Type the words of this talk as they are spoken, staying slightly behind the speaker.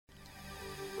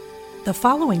The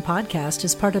following podcast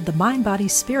is part of the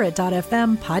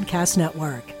MindBodySpirit.fm podcast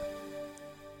network.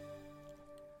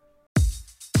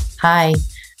 Hi,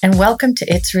 and welcome to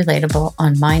It's Relatable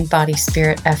on Mind, Body,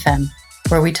 Spirit FM,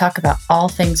 where we talk about all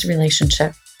things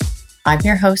relationship. I'm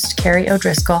your host, Carrie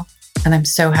O'Driscoll, and I'm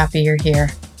so happy you're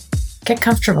here. Get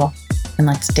comfortable and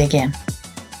let's dig in.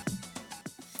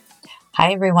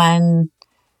 Hi, everyone.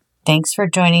 Thanks for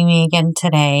joining me again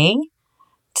today.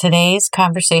 Today's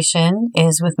conversation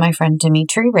is with my friend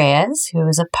Dimitri Reyes, who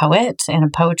is a poet and a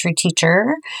poetry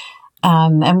teacher.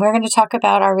 And we're going to talk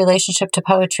about our relationship to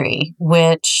poetry,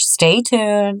 which, stay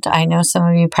tuned. I know some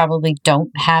of you probably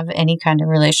don't have any kind of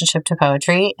relationship to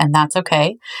poetry, and that's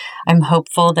okay. I'm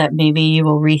hopeful that maybe you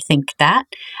will rethink that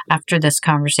after this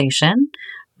conversation.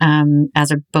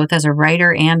 Both as a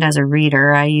writer and as a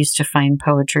reader, I used to find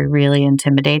poetry really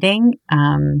intimidating.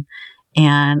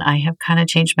 And I have kind of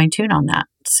changed my tune on that.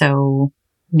 So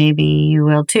maybe you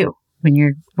will too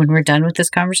when we're done with this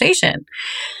conversation.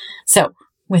 So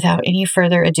without any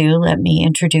further ado, let me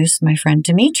introduce my friend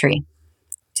Dimitri.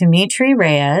 Dimitri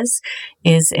Reyes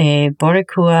is a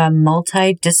Boricua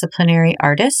multidisciplinary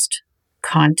artist,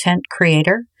 content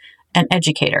creator, and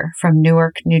educator from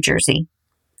Newark, New Jersey.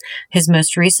 His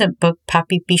most recent book,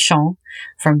 Papi Pichon,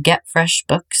 from Get Fresh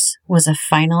Books, was a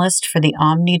finalist for the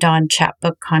Omnidon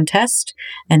Chapbook Contest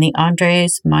and the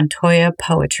Andres Montoya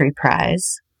Poetry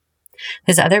Prize.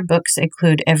 His other books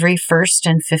include Every First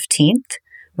and 15th,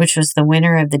 which was the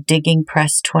winner of the Digging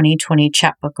Press 2020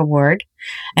 Chapbook Award,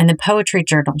 and the poetry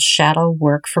journal Shadow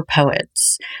Work for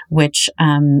Poets, which,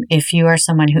 if you are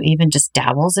someone who even just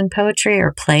dabbles in poetry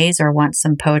or plays or wants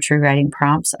some poetry writing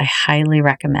prompts, I highly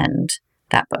recommend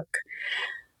that book.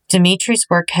 Dimitri's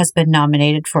work has been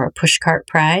nominated for a Pushcart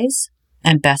Prize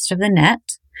and Best of the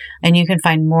Net, and you can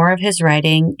find more of his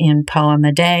writing in Poem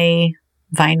a Day,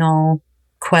 Vinyl,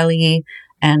 Quelly,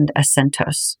 and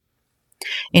Acentos.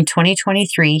 In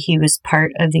 2023, he was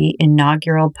part of the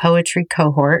inaugural poetry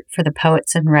cohort for the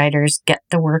Poets and Writers Get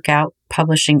the Word Out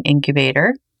Publishing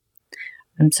Incubator.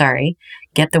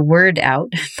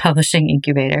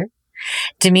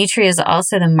 Dimitri is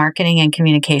also the marketing and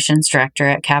communications director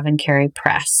at Cavan Carey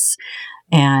Press,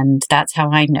 and that's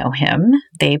how I know him.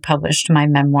 They published my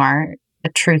memoir, A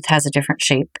Truth Has a Different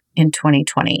Shape, in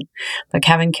 2020. But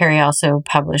Cavan Carey also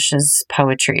publishes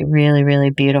poetry, really, really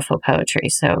beautiful poetry,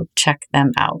 so check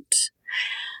them out.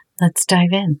 Let's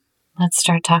dive in. Let's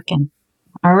start talking.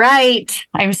 All right.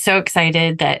 I'm so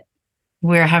excited that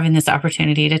we're having this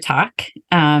opportunity to talk,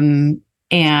 and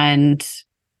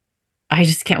I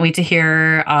just can't wait to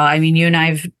hear. You and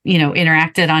I've,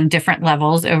 interacted on different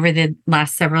levels over the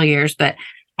last several years, but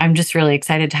I'm just really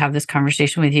excited to have this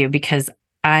conversation with you because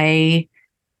I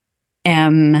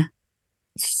am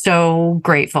so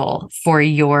grateful for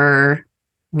your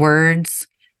words,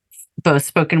 both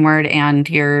spoken word and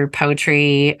your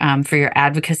poetry, for your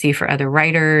advocacy for other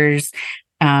writers,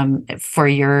 for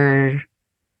your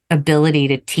ability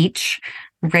to teach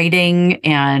writing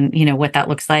and what that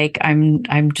looks like.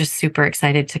 I'm just super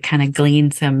excited to kind of glean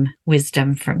some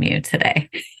wisdom from you today.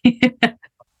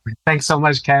 Thanks so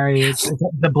much, Carrie. It's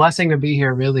a blessing to be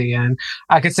here, really. And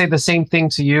I could say the same thing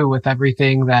to you with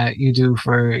everything that you do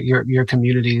for your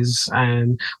communities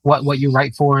and what you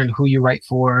write for and who you write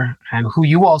for and who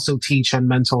you also teach and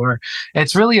mentor.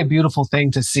 It's really a beautiful thing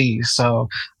to see. So,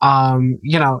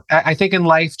 I think in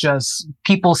life, just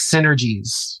people's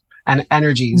synergies and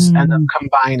energies end up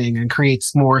combining and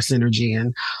creates more synergy.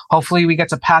 And hopefully we get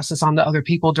to pass this on to other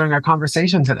people during our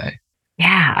conversation today.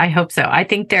 Yeah, I hope so. I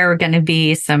think there are going to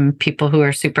be some people who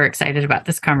are super excited about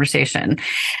this conversation.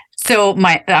 So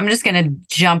I'm just going to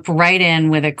jump right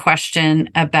in with a question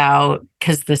about,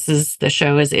 because the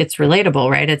show is It's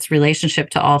Relatable, right? It's relationship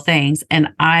to all things. And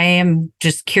I am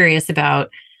just curious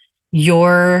about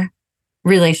your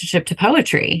relationship to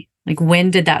poetry. Like, when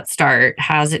did that start?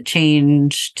 Has it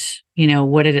changed?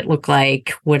 What did it look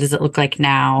like? What does it look like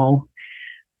now?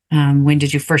 When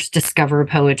did you first discover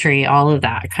poetry? All of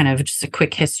that, kind of just a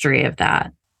quick history of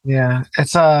that. Yeah,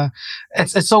 it's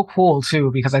so cool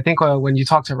too, because I think when you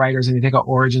talk to writers and you think of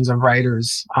origins of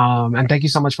writers, and thank you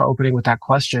so much for opening with that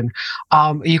question.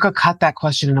 You could cut that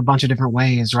question in a bunch of different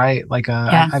ways, right? Like,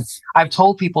 I've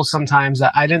told people sometimes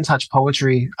that I didn't touch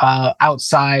poetry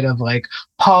outside of like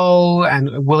Poe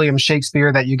and William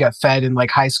Shakespeare that you get fed in like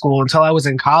high school until I was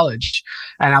in college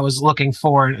and I was looking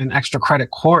for an extra credit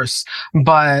course.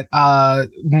 But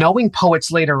knowing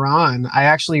poets later on, I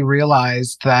actually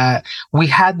realized that we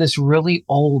had this really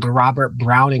old Robert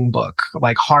Browning book,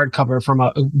 like hardcover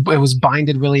it was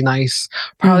binded really nice,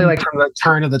 probably like from the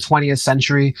turn of the 20th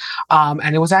century.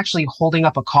 And it was actually holding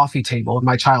up a coffee table in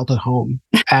my childhood home.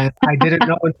 And I didn't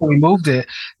know until we moved it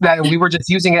that we were just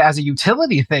using it as a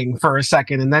utility thing for a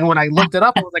second. And then when I looked it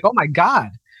up, I was like, oh my God,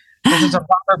 this is a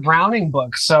Robert Browning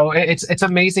book. So it's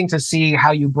amazing to see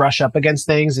how you brush up against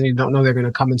things and you don't know they're going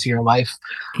to come into your life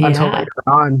until later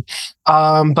on.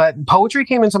 But poetry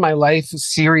came into my life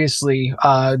seriously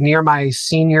near my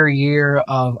senior year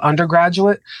of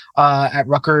undergraduate at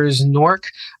Rutgers Newark.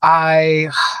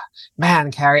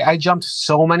 Man, Carrie, I jumped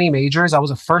so many majors. I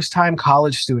was a first-time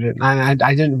college student, and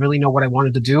I didn't really know what I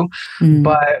wanted to do.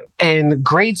 But in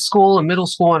grade school and middle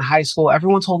school and high school,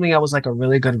 everyone told me I was like a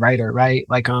really good writer, right?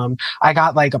 Like, I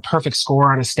got like a perfect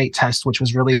score on a state test, which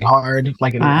was really hard,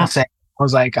 like an essay. I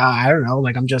was like, I don't know,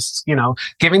 like I'm just,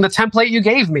 giving the template you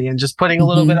gave me and just putting a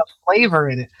little bit of flavor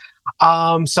in it.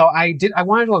 So I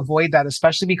wanted to avoid that,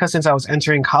 especially because since I was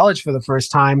entering college for the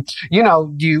first time,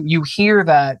 you hear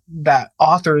that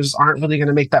authors aren't really going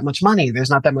to make that much money.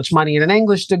 There's not that much money in an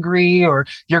English degree, or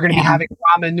you're going to be having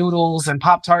ramen noodles and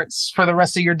Pop-Tarts for the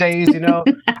rest of your days,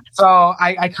 So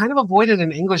I kind of avoided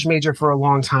an English major for a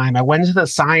long time. I went into the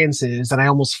sciences and I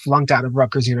almost flunked out of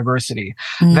Rutgers University.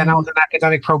 Then I was in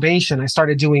academic probation. I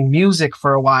started doing music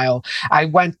for a while. I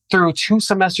went through 2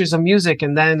 semesters of music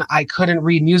and then I couldn't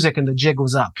read music and the jig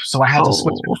was up. So I had to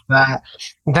switch to that.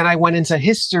 Then I went into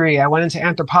history. I went into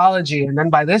anthropology. And then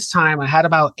by this time I had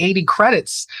about 80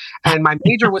 credits and my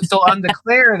major was still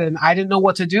undeclared and I didn't know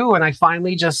what to do. And I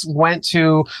finally just went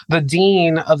to the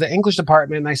dean of the English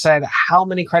department and I said, how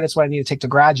many credits do I need to take to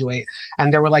graduate?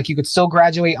 And they were like, you could still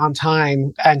graduate on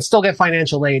time and still get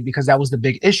financial aid, because that was the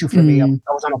big issue for me. I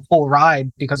was on a full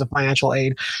ride because of financial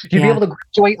aid. You'd be able to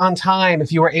graduate on time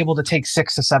if you were able to take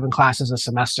 6 to 7 classes a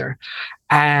semester.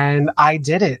 And I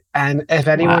did it. And if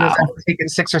anyone has ever taken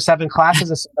 6 or 7 classes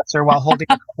a semester while holding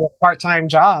a couple of part-time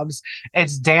jobs,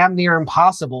 it's damn near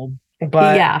impossible.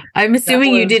 But yeah, I'm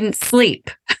assuming you didn't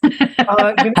sleep.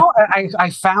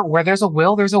 I found where there's a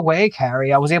will, there's a way,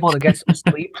 Carrie. I was able to get some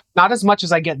sleep, not as much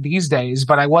as I get these days,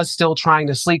 but I was still trying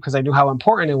to sleep because I knew how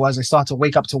important it was. I still had to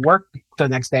wake up to work the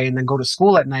next day and then go to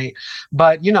school at night.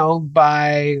 But,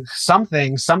 by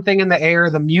something in the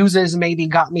air, the muses maybe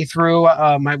got me through.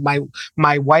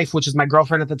 My wife, which is my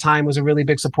girlfriend at the time, was a really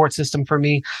big support system for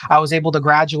me. I was able to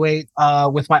graduate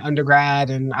with my undergrad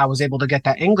and I was able to get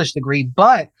that English degree.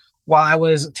 But while I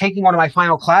was taking one of my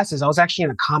final classes, I was actually in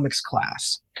a comics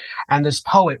class. And this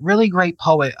poet, really great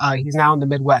poet, he's now in the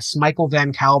Midwest, Michael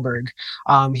Van Kalberg,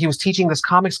 he was teaching this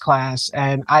comics class.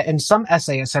 And in some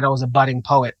essay, I said I was a budding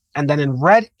poet. And then in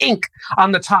red ink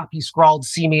on the top, he scrawled,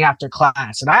 "See me after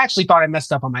class." And I actually thought I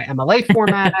messed up on my MLA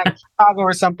format at Chicago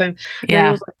or something. Yeah. And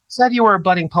he was like, "Said you were a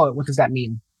budding poet. What does that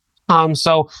mean?"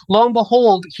 So lo and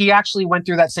behold, he actually went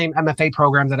through that same MFA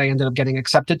program that I ended up getting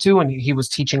accepted to, and he was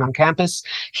teaching on campus.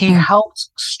 He helped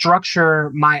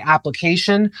structure my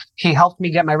application. He helped me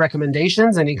get my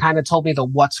recommendations, and he kind of told me the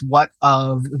what's what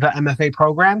of the MFA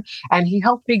program. And he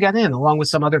helped me get in along with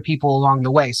some other people along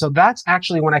the way. So that's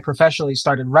actually when I professionally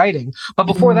started writing. But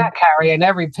before that, Carrie, I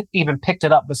never even picked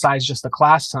it up besides just the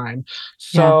class time.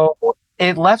 So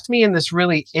it left me in this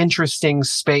really interesting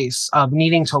space of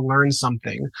needing to learn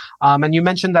something. And you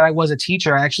mentioned that I was a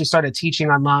teacher. I actually started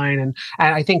teaching online. And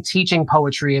I think teaching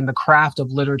poetry and the craft of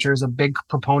literature is a big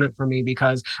proponent for me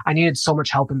because I needed so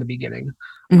much help in the beginning.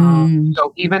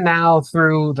 So even now,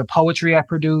 through the poetry I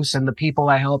produce and the people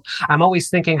I help, I'm always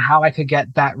thinking how I could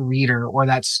get that reader or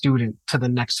that student to the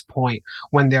next point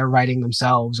when they're writing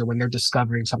themselves or when they're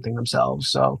discovering something themselves.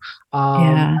 So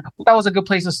I think that was a good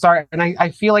place to start. And I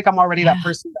feel like I'm already that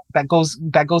person that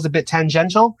goes a bit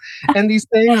tangential in these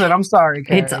things. And I'm sorry,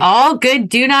 Carrie. It's all good.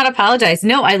 Do not apologize.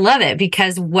 No, I love it,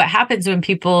 because what happens when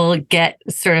people get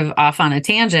sort of off on a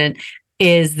tangent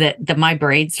is that my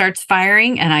brain starts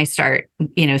firing and I start,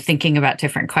 thinking about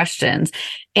different questions.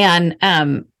 And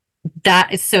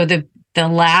that is so the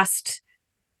last,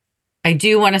 I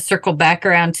do want to circle back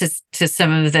around to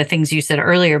some of the things you said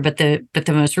earlier, but the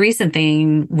most recent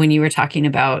thing, when you were talking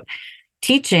about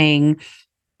teaching,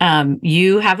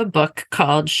 you have a book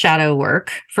called Shadow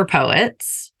Work for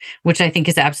Poets, which I think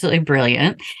is absolutely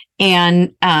brilliant.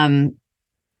 And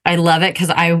I love it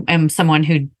because I am someone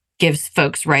who gives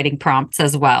folks writing prompts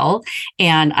as well.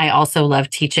 And I also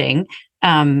love teaching.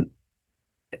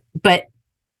 But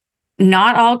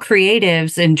not all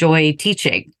creatives enjoy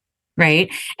teaching.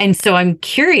 right? And so I'm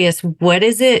curious, what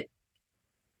is it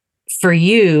for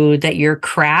you that your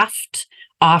craft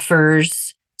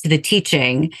offers to the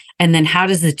teaching? And then how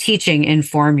does the teaching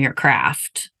inform your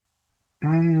craft?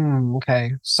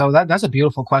 Okay, so that's a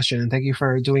beautiful question, and thank you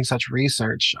for doing such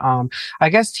research. I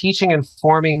guess teaching and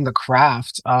forming the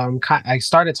craft. I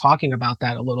started talking about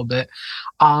that a little bit.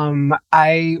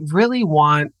 I really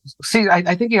want. See,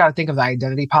 I think you got to think of the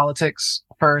identity politics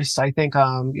first. I think,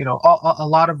 a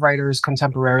lot of writers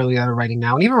contemporarily that are writing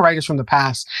now, and even writers from the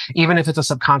past, even if it's a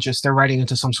subconscious, they're writing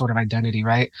into some sort of identity,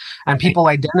 right? And Right. people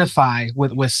identify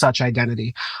with such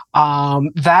identity.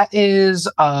 That's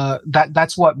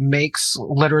what makes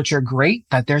literature great,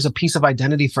 that there's a piece of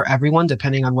identity for everyone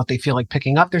depending on what they feel like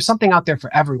picking up. There's something out there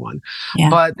for everyone, Yeah.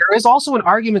 but there is also an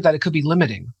argument that it could be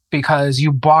limiting because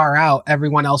you bar out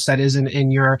everyone else that isn't in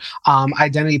your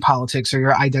identity politics or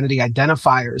your identity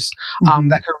identifiers Mm-hmm.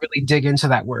 that could really dig into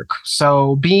that work.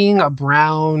 So being a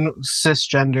brown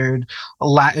cisgendered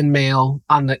Latin male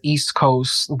on the East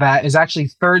Coast that is actually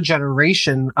third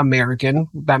generation American,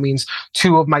 that means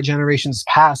two of my generations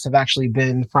past have actually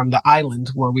been from the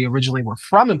island where we originally were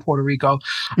from in Puerto Rico.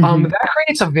 Mm-hmm. That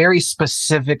creates a very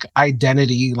specific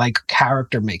identity, like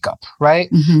character makeup,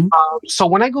 right? Mm-hmm. So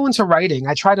when I go into writing,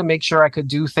 I try to make sure I could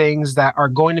do things that are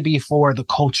going to be for the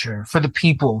culture, for the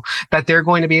people, that they're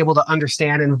going to be able to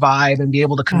understand and vibe and be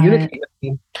able to Got it. communicate with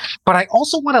me. But I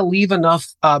also want to leave enough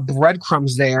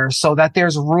breadcrumbs there so that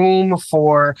there's room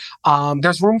for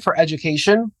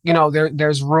education.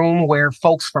 There's room where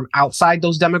folks from outside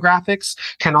those demographics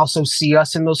can also see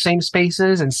us in those same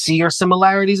spaces and see our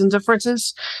similarities and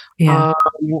differences. Yeah.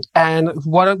 Um, and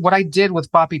what I did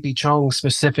with Papi Pichon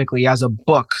specifically as a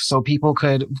book, so people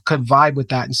could vibe with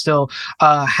that and still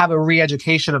have a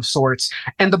re-education of sorts.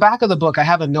 In the back of the book, I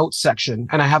have a notes section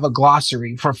and I have a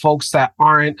glossary for folks that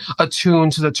aren't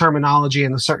attuned to the terminology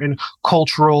and the certain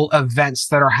cultural events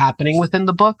that are happening within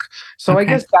the book. So I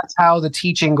Okay. guess that's how the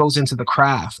teaching goes into the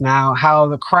craft. Now, how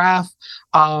the craft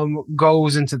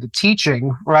goes into the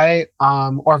teaching, right?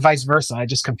 Or vice versa. I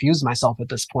just confused myself at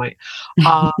this point.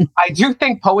 I do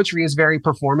think poetry is very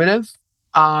performative.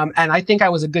 And I think I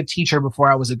was a good teacher before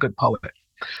I was a good poet.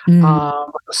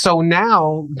 Mm, So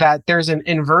now that there's an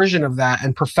inversion of that,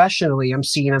 and professionally, I'm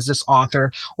seen as this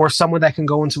author or someone that can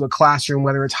go into a classroom,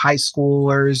 whether it's high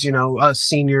schoolers,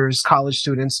 seniors, college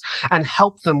students, and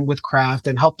help them with craft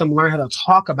and help them learn how to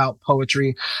talk about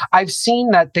poetry. I've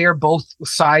seen that they're both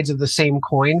sides of the same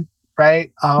coin,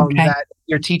 right? okay. That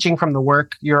you're teaching from the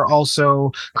work, you're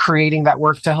also creating that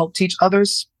work to help teach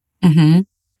others. Mm-hmm.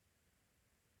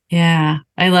 Yeah.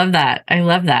 I love that. I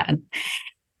love that.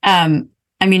 Um,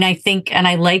 I mean, I think, and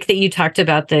I like that you talked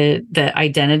about the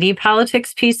identity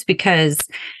politics piece because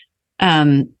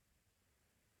um,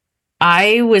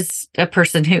 I was a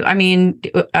person who, I mean,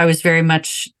 I was very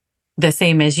much the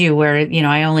same as you, where,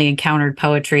 I only encountered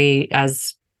poetry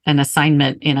as an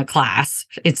assignment in a class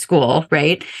in school,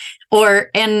 right?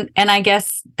 And I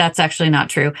guess that's actually not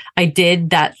true. I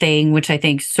did that thing, which I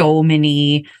think so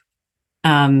many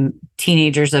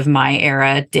teenagers of my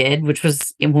era did, which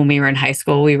was when we were in high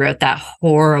school, we wrote that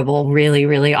horrible, really,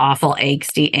 really awful,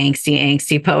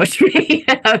 angsty poetry.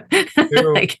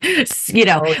 Ew. Like,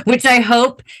 Oh, which I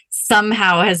hope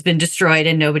somehow has been destroyed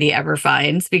and nobody ever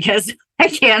finds because I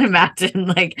can't imagine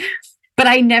but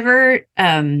I never,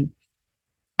 I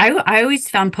always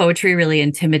found poetry really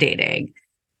intimidating.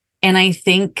 And I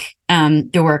think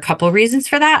there were a couple of reasons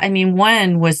for that. I mean,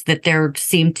 one was that there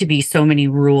seemed to be so many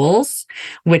rules,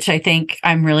 which I think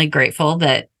I'm really grateful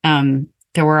that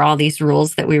there were all these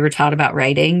rules that we were taught about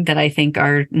writing that I think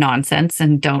are nonsense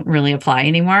and don't really apply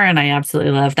anymore. And I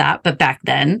absolutely love that. But back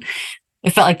then,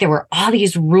 it felt like there were all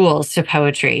these rules to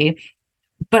poetry.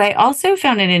 But I also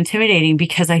found it intimidating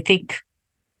because I think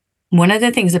one of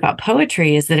the things about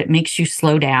poetry is that it makes you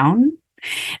slow down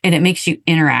and it makes you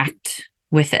interact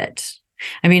with it.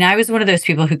 I mean, I was one of those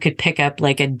people who could pick up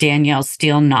like a Danielle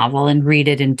Steele novel and read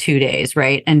it in 2 days,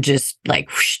 right? And just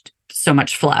whoosh, so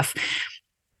much fluff.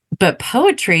 But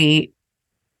poetry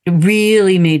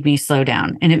really made me slow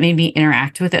down and it made me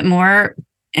interact with it more.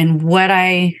 And what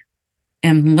I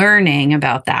am learning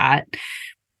about that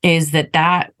is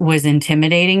that was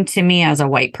intimidating to me as a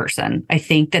white person. I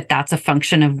think that that's a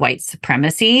function of white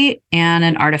supremacy and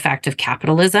an artifact of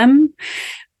capitalism.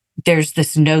 There's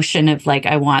this notion of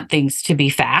I want things to be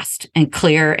fast and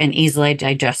clear and easily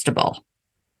digestible.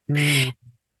 mm,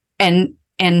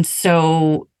 And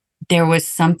so there was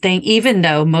something, even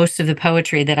though most of the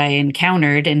poetry that I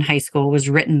encountered in high school was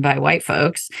written by white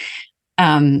folks,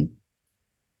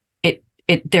 it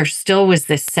there still was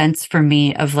this sense for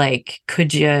me of like,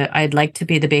 I'd like to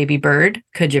be the baby bird.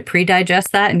 Could you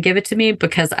pre-digest that and give it to me?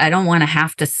 Because I don't want to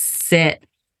have to sit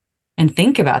and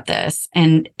think about this.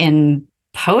 And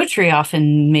poetry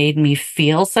often made me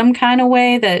feel some kind of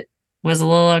way that was a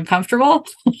little uncomfortable.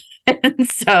 And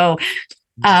so,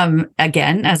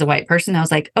 again, as a white person, I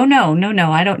was like, oh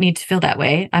no, I don't need to feel that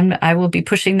way. I will be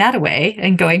pushing that away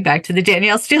and going back to the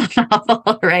Danielle Steele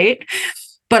novel, right?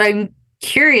 But I'm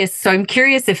curious. So I'm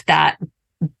curious if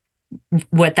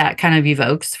what that kind of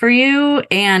evokes for you.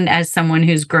 And as someone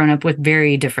who's grown up with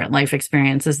very different life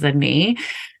experiences than me,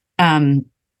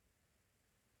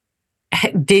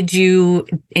 did you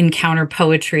encounter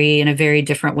poetry in a very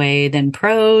different way than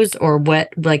prose, or what,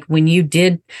 like when you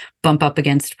did bump up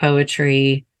against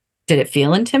poetry, did it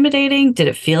feel intimidating? Did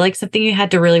it feel like something you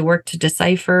had to really work to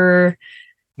decipher?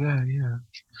 Yeah, yeah.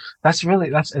 That's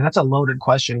a loaded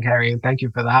question, Carrie, and thank you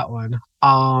for that one.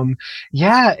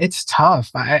 Yeah, it's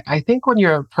tough. I think when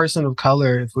you're a person of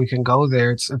color, if we can go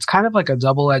there, it's kind of like a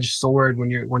double-edged sword when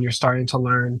you're starting to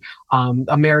learn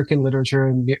American literature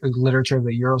and literature of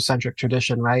the Eurocentric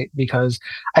tradition, right? Because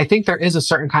I think there is a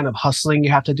certain kind of hustling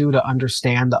you have to do to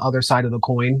understand the other side of the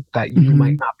coin that you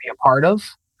might not be a part of.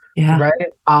 Yeah.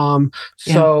 Right.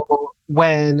 So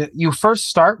when you first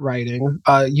start writing,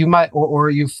 you might, or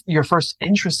you're first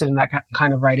interested in that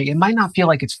kind of writing, it might not feel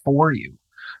like it's for you.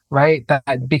 Right.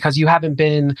 That because you haven't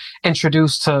been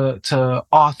introduced to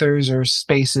authors or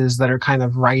spaces that are kind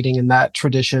of writing in that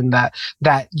tradition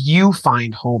that you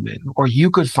find home in, or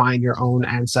you could find your own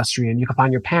ancestry in, you could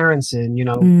find your parents in,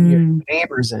 your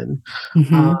neighbors in.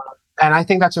 And I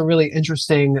think that's a really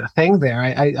interesting thing there.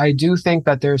 I do think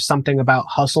that there's something about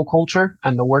hustle culture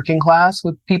and the working class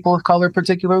with people of color,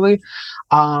 particularly,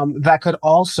 that could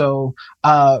also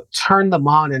turn them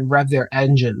on and rev their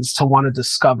engines to want to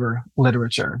discover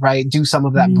literature, right? Do some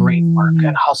of that brain work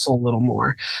and hustle a little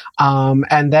more.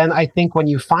 And then I think when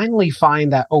you finally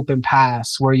find that open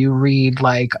pass where you read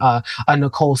like a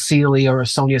Nicole Seeley or a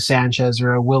Sonia Sanchez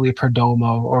or a Willie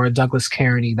Perdomo or a Douglas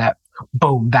Carey, that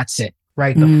boom, that's it.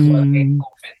 Right. The floodgate opened.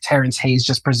 Terrence Hayes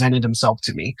just presented himself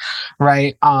to me.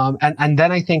 Right. And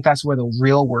then I think that's where the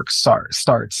real work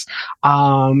starts.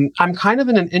 I'm kind of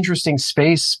in an interesting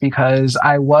space because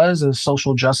I was a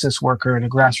social justice worker and a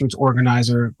grassroots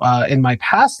organizer in my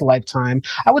past lifetime.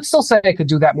 I would still say I could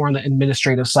do that more on the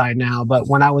administrative side now. But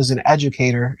when I was an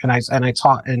educator and I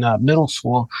taught in middle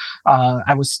school,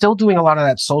 I was still doing a lot of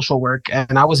that social work.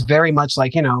 And I was very much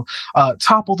like,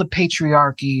 topple the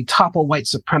patriarchy, topple white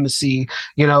supremacy,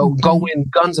 go in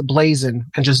guns a-blazing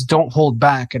and just don't hold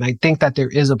back. And I think that there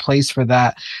is a place for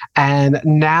that. And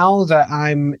now that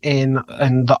I'm in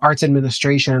the arts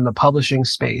administration and the publishing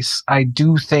space, I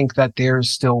do think that there's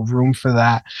still room for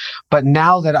that. But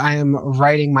now that I am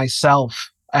writing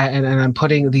myself and I'm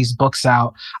putting these books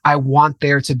out, I want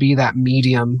there to be that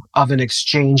medium of an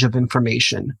exchange of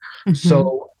information.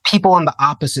 So people on the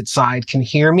opposite side can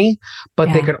hear me,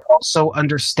 but they could also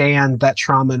understand that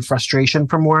trauma and frustration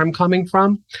from where I'm coming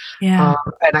from.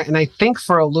 And I think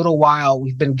for a little while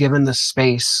we've been given the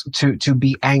space to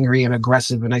be angry and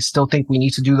aggressive, and I still think we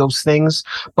need to do those things,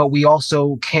 but we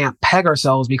also can't peg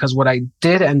ourselves, because what I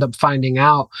did end up finding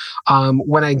out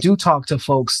when I do talk to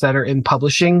folks that are in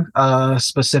publishing,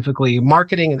 specifically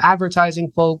marketing and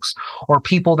advertising folks, or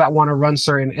people that want to run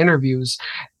certain interviews,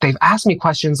 they've asked me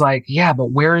questions like, yeah, but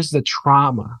where's the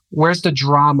trauma? Where's the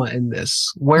drama in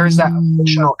this? Where's that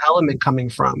emotional element coming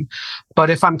from? But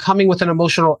if I'm coming with an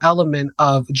emotional element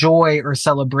of joy or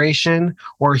celebration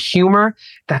or humor,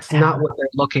 that's not what they're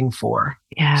looking for.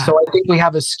 So I think we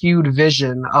have a skewed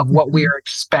vision of what we are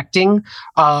expecting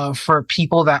for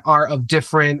people that are of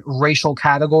different racial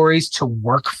categories to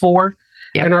work for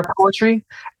in our poetry.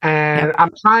 And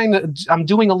I'm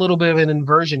doing a little bit of an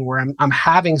inversion where I'm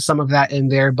having some of that in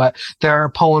there, but there are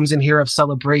poems in here of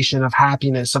celebration, of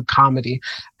happiness, of comedy.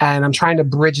 And I'm trying to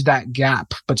bridge that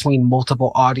gap between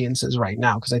multiple audiences right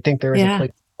now, because I think there is a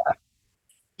place for that.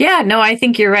 Yeah, no, I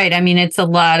think you're right. I mean, it's a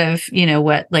lot of,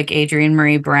 what like Adrienne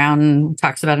Marie Brown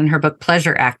talks about in her book,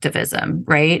 pleasure activism,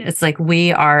 right? It's like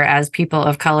we are, as people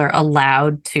of color,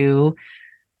 allowed to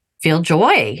feel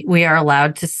joy. We are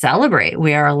allowed to celebrate.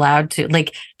 We are allowed to,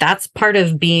 like, that's part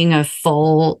of being a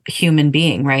full human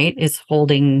being, right? Is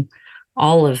holding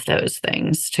all of those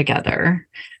things together.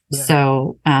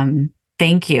 So,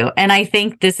 thank you. And I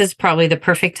think this is probably the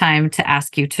perfect time to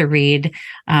ask you to read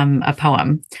a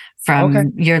poem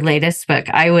from your latest book.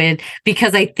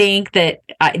 Because I think that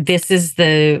I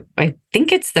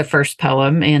think it's the first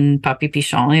poem in Papi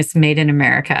Pichon. It's Made in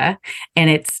America,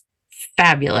 and it's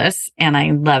fabulous, and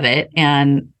I love it.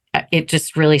 And it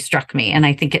just really struck me. And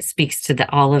I think it speaks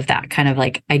to all of that kind of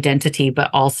like identity, but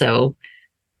also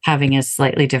having a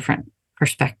slightly different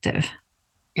perspective.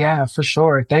 Yeah, for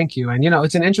sure. Thank you. And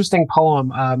it's an interesting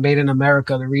poem, Made in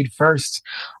America, to read first,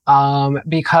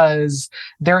 because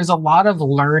there's a lot of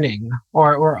learning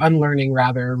or unlearning,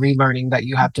 rather, relearning that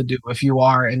you have to do if you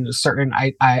are in certain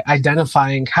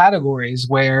identifying categories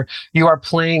where you are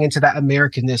playing into that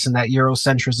Americanness and that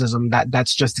Eurocentrism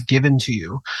that's just given to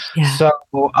you. Yeah. So,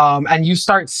 and you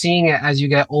start seeing it as you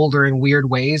get older in weird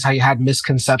ways, how you had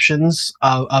misconceptions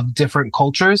of different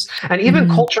cultures and even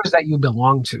cultures that you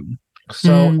belong to.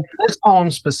 So in this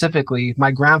poem specifically,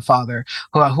 my grandfather,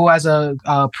 who has a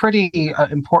pretty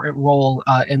important role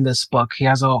in this book, he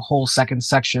has a whole second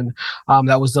section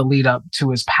that was the lead up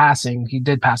to his passing. He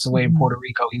did pass away in Puerto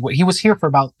Rico. He was here for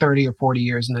about 30 or 40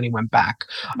 years, and then he went back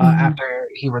after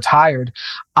he retired.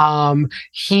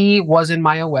 He was in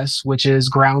Maya West, which is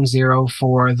ground zero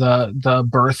for the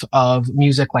birth of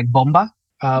music like bomba.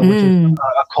 Which is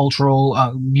a cultural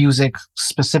music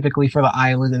specifically for the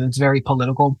island, and it's very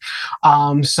political.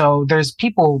 So there's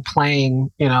people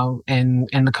playing, in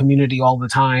the community all the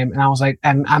time. And I was like,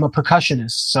 and I'm a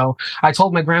percussionist. So I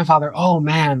told my grandfather, oh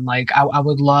man, like I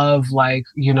would love a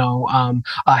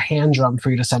hand drum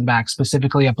for you to send back,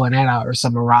 specifically a planeta or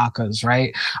some maracas,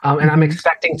 right? And I'm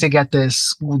expecting to get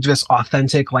this just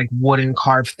authentic, like wooden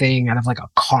carved thing out of like a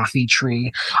coffee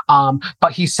tree.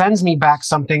 But he sends me back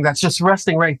something that's just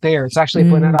resting right there. It's actually a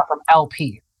planeta from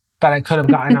LP that I could have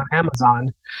gotten on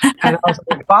Amazon. And I was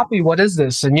like, Papi, what is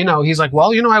this? And, he's like,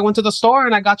 well, I went to the store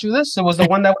and I got you this. It was the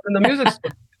one that was in the music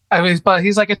store. But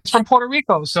he's like, it's from Puerto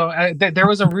Rico. So there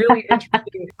was a really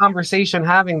interesting conversation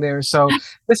having there. So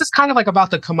this is kind of like about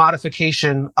the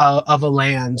commodification of a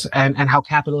land and how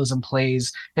capitalism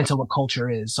plays into what culture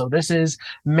is. So this is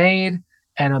Made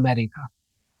in America.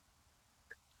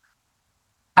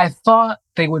 I thought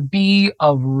they would be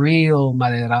of real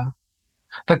madera,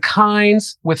 the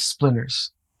kinds with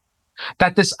splinters.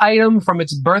 That this item from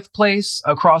its birthplace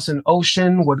across an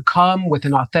ocean would come with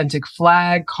an authentic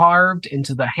flag carved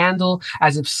into the handle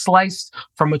as if sliced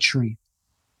from a tree.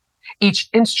 Each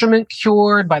instrument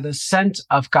cured by the scent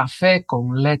of café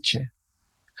con leche.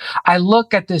 I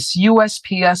look at this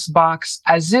USPS box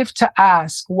as if to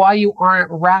ask why you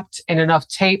aren't wrapped in enough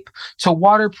tape to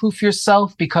waterproof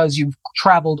yourself because you've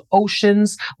traveled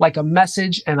oceans like a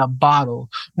message in a bottle.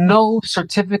 No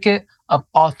certificate of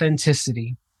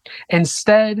authenticity.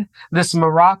 Instead, this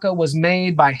maraca was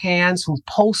made by hands who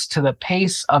pulse to the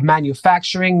pace of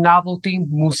manufacturing novelty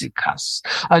musicas,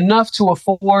 enough to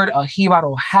afford a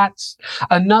jibaro hat,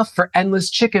 enough for endless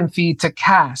chicken feed to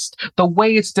cast, the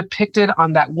way it's depicted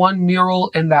on that one mural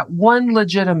in that one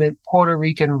legitimate Puerto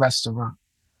Rican restaurant.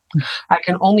 I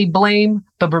can only blame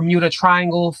the Bermuda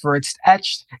Triangle for it's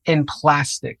etched in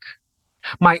plastic.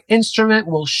 My instrument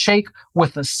will shake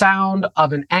with the sound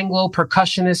of an Anglo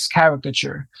percussionist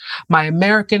caricature. My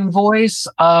American voice,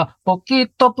 a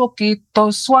poquito,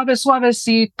 poquito, suave,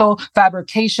 suavecito,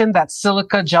 fabrication that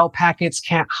silica gel packets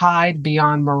can't hide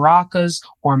beyond maracas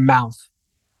or mouth.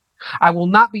 I will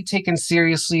not be taken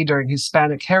seriously during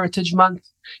Hispanic Heritage Month,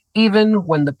 even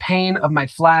when the pain of my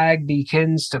flag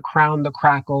begins to crown the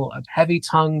crackle of heavy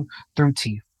tongue through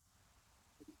teeth.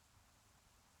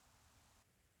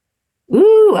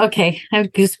 Ooh, okay. I have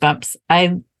goosebumps.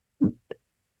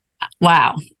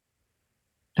 Wow.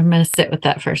 I'm going to sit with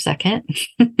that for a second.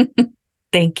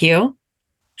 Thank you.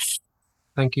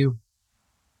 Thank you.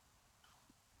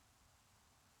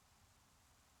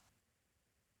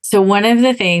 So one of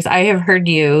the things I have heard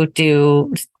you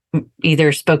do,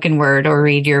 either spoken word or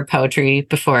read your poetry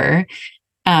before.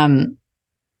 And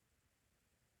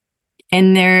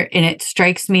it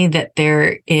strikes me that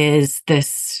there is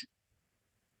this,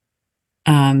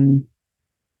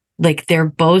 like they're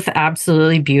both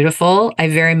absolutely beautiful. I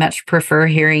very much prefer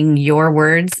hearing your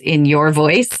words in your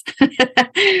voice,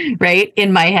 right?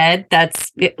 In my head,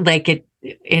 that's like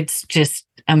it's just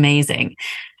amazing.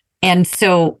 And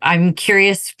so I'm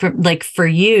curious for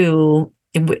you,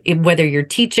 whether you're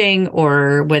teaching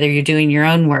or whether you're doing your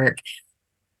own work,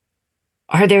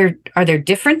 are there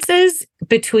differences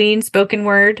between spoken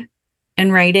word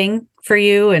and writing for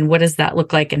you? And what does that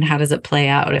look like? And how does it play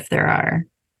out if there are?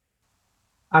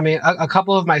 I mean, a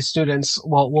couple of my students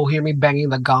will hear me banging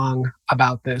the gong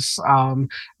about this.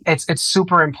 It's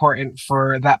super important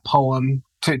for that poem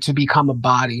to become a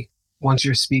body once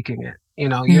you're speaking it. You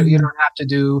don't have to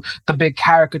do the big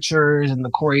caricatures and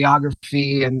the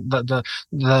choreography and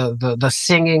the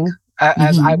singing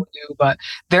as I Mm-hmm. would do, but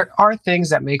there are things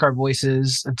that make our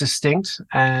voices distinct.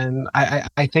 And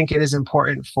I think it is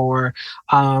important for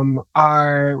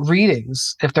our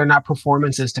readings, if they're not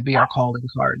performances, to be our calling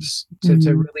cards, to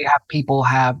Mm-hmm. really have people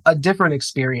have a different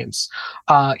experience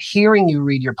hearing you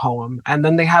read your poem. And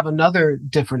then they have another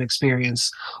different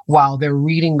experience while they're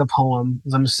reading the poem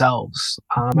themselves.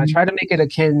 I try to make it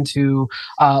akin to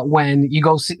when you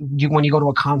go when you go to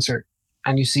a concert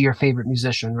and you see your favorite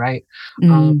musician, right?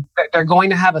 Mm-hmm. They're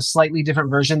going to have a slightly different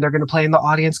version they're going to play in the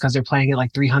audience because they're playing it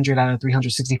like 300 out of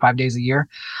 365 days a year.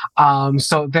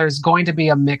 So there's going to be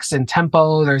a mix in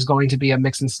tempo. There's going to be a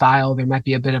mix in style. There might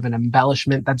be a bit of an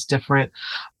embellishment that's different.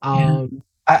 Yeah.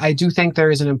 I do think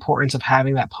there is an importance of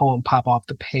having that poem pop off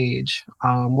the page.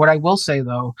 What I will say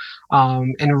though,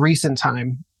 in recent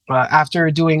time, after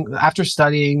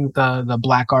studying the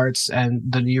Black arts and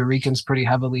the Nuyorican pretty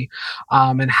heavily,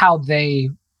 and how they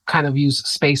kind of use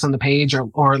space on the page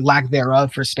or lack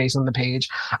thereof for space on the page,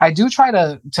 I do try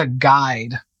to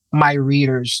guide my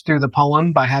readers through the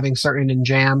poem by having certain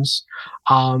jams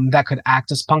that could act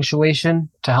as punctuation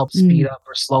to help speed Mm. up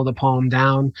or slow the poem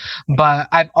down. But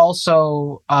I've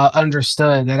also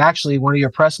understood that actually one of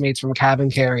your pressmates from Cavan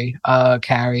Carey,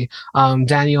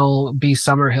 Daniel B.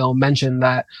 Summerhill, mentioned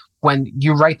that when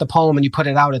you write the poem and you put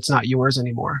it out, it's not yours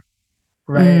anymore.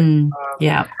 Right. Mm.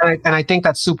 Yeah. And I think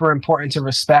that's super important to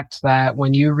respect that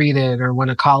when you read it or when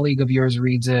a colleague of yours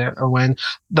reads it or when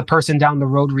the person down the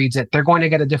road reads it, they're going to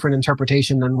get a different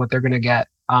interpretation than what they're going to get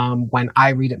when I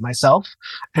read it myself.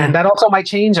 And Yeah. that also might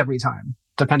change every time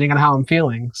depending on how I'm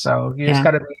feeling. So you just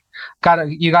Yeah.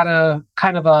 gotta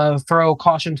kind of throw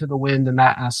caution to the wind in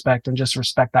that aspect and just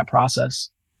respect that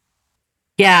process.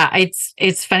 Yeah.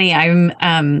 It's funny. I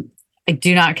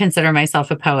do not consider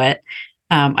myself a poet.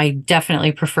 I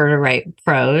definitely prefer to write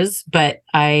prose, but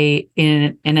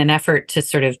in an effort to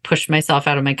sort of push myself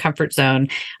out of my comfort zone,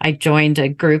 I joined a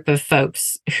group of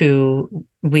folks who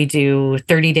we do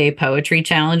 30-day poetry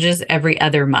challenges every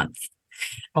other month.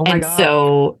 Oh my And God.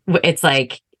 so it's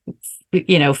like,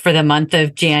 for the month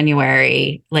of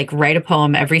January, like write a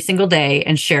poem every single day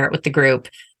and share it with the group,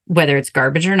 whether it's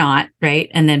garbage or not.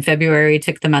 Right. And then February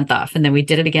took the month off, and then we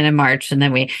did it again in March.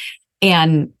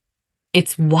 And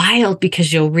it's wild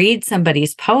because you'll read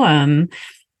somebody's poem,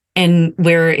 and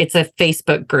where it's a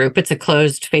Facebook group, it's a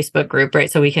closed Facebook group,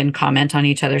 right? So we can comment on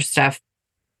each other's stuff.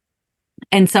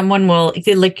 And someone will,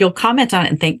 like, you'll comment on it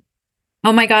and think,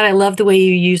 oh my God, I love the way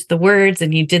you used the words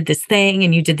and you did this thing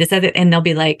and you did this other. And they'll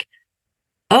be like,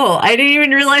 oh, I didn't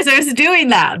even realize I was doing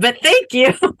that, but thank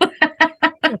you.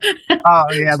 Oh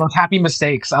yeah, those happy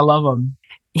mistakes. I love them.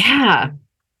 Yeah.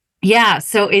 Yeah,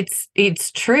 so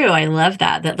it's true. I love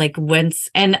that like once,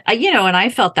 and and I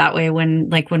felt that way when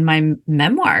my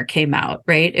memoir came out,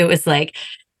 right? It was like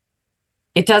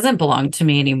it doesn't belong to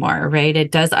me anymore, right?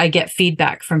 It does. I get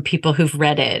feedback from people who've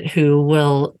read it who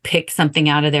will pick something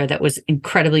out of there that was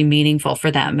incredibly meaningful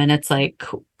for them, and it's like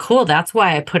cool. That's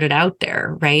why I put it out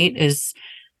there, right? Is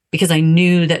because I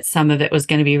knew that some of it was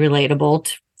going to be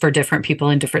relatable for different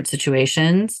people in different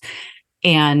situations,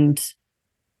 and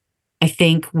I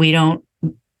think we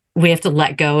have to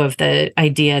let go of the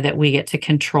idea that we get to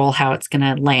control how it's going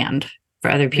to land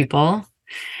for other people.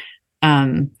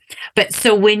 But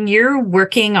so when you're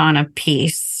working on a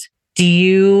piece, do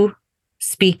you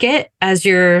speak it as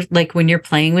you're like, when you're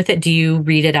playing with it, do you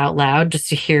read it out loud just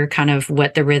to hear kind of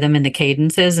what the rhythm and the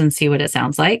cadence is and see what it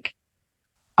sounds like?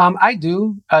 I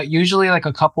do. Usually, like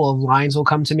a couple of lines will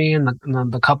come to me, and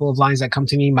the couple of lines that come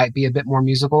to me might be a bit more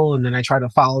musical, and then I try to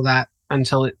follow that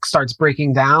until it starts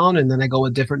breaking down, and then I go a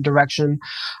different direction.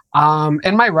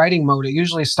 In my writing mode, it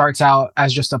usually starts out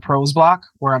as just a prose block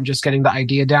where I'm just getting the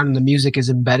idea down, and the music is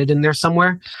embedded in there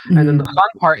somewhere. And then the Mm-hmm.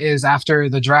 fun part is after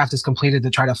the draft is completed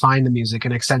to try to find the music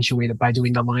and accentuate it by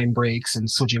doing the line breaks and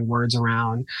switching words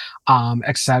around,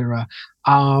 etc.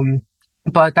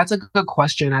 But that's a good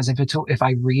question, as if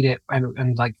I read it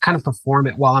and like kind of perform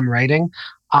it while I'm writing.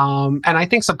 And I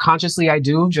think subconsciously I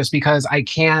do, just because I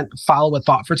can't follow a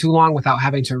thought for too long without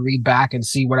having to read back and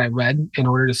see what I read in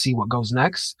order to see what goes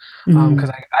next. Mm-hmm.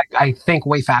 Because I think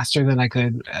way faster than I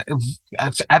could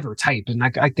ever type, and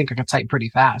I think I could type pretty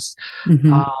fast.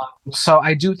 Mm-hmm. Um, so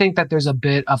I do think that there's a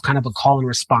bit of kind of a call and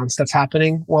response that's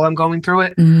happening while I'm going through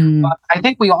it. Mm-hmm. But I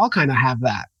think we all kind of have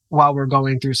that while we're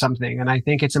going through something. And I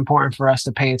think it's important for us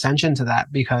to pay attention to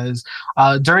that, because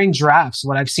during drafts,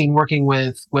 what I've seen working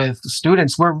with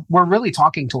students, we're really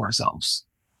talking to ourselves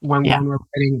Yeah. when we're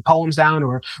writing poems down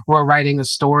or we're writing a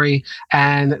story.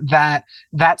 And that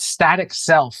static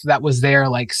self that was there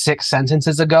like 6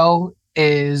 sentences ago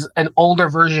is an older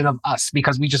version of us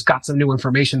because we just got some new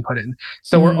information put in.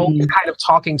 So we're always Mm, kind of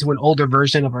talking to an older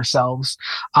version of ourselves.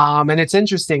 And it's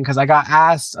interesting because I got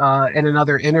asked in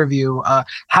another interview,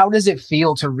 how does it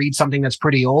feel to read something that's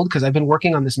pretty old? Because I've been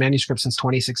working on this manuscript since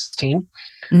 2016.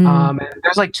 mm, And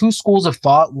there's like two schools of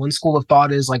thought. One school of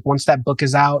thought is like, once that book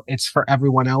is out, it's for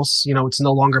everyone else. It's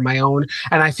no longer my own.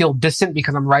 And I feel distant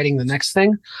because I'm writing the next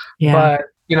thing. yeah. But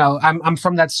I'm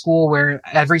from that school where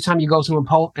every time you go to a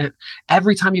poem,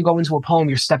 every time you go into a poem,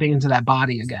 you're stepping into that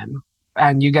body again.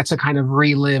 And you get to kind of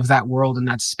relive that world and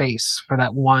that space for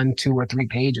that 1, 2, or 3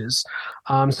 pages.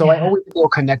 So I Yeah. always feel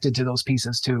connected to those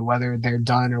pieces too, whether they're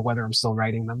done or whether I'm still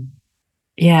writing them.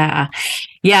 Yeah.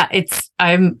 Yeah.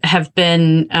 Have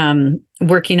been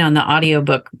working on the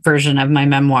audiobook version of my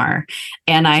memoir,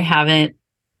 and I haven't,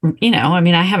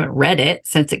 I haven't read it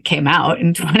since it came out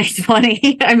in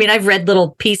 2020. I mean, I've read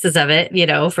little pieces of it,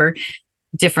 for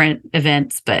different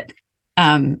events, but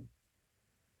um,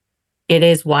 it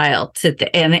is wild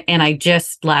and I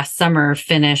just last summer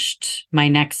finished my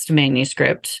next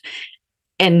manuscript.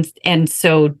 And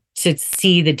so to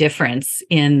see the difference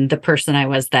in the person I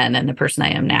was then and the person I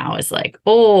am now is like,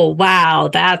 oh wow,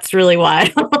 that's really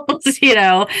wild,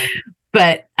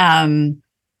 But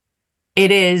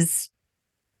it is.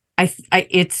 I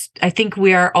think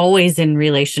we are always in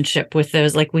relationship with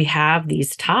those. Like we have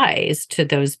these ties to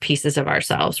those pieces of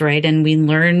ourselves, right? And we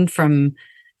learn from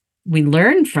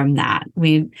that.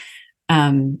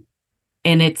 Um,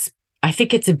 and I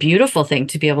think it's a beautiful thing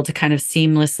to be able to kind of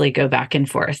seamlessly go back and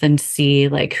forth and see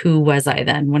like, who was I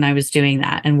then when I was doing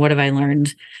that? And what have I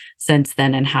learned since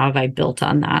then? And how have I built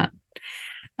on that?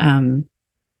 Um,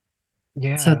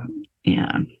 so Yeah.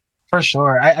 yeah, For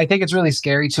sure. I think it's really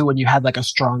scary too when you had like a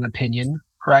strong opinion,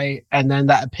 right? And then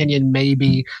that opinion may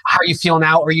be how you feel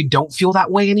now, or you don't feel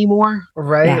that way anymore, yeah,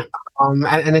 right?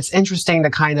 And it's interesting to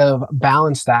kind of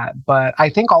balance that. But I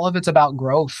think all of it's about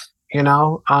growth, you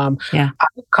know? yeah,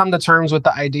 I've come to terms with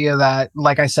the idea that,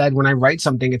 like I said, when I write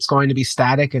something, it's going to be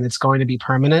static and it's going to be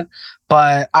permanent.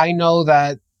 But I know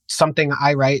that something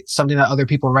I write, something that other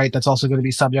people write, that's also going to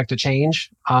be subject to change.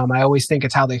 I always think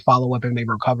it's how they follow up and they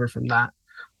recover from that.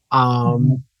 mhm,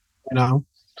 Um, you know,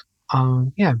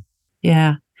 yeah.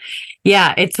 yeah.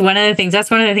 Yeah, it's one of the things. That's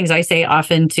one of the things I say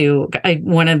often to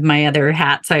one of my other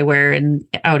hats I wear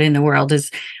out in the world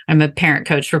is I'm a parent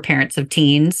coach for parents of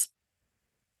teens.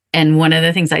 And one of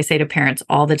the things I say to parents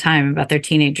all the time about their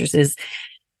teenagers is,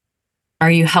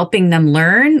 are you helping them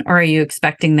learn or are you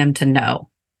expecting them to know?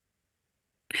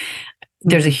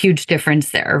 There's a Mhm. huge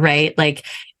difference there, right?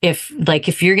 If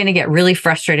you're going to get really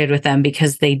frustrated with them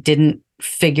because they didn't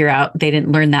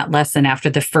learn that lesson after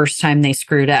the first time they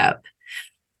screwed up.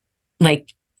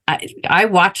 Like I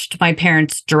watched my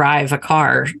parents drive a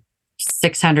car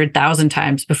 600,000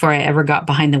 times before I ever got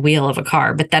behind the wheel of a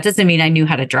car, but that doesn't mean I knew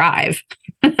how to drive.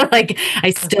 Like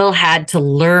I still had to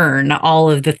learn all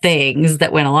of the things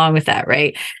that went along with that,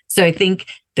 right? So I think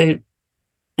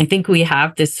we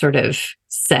have this sort of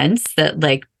sense that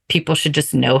like people should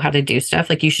just know how to do stuff.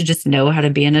 Like you should just know how to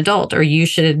be an adult, or you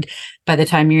should, by the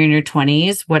time you're in your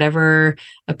 20s, whatever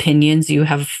opinions you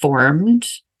have formed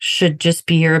should just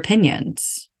be your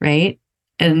opinions, right?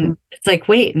 Mhm. And it's like,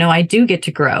 wait, no, I do get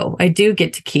to grow. I do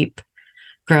get to keep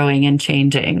growing and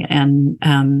changing.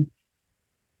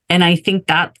 And I think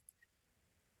that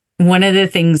one of the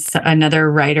things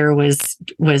another writer was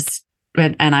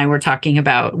and I were talking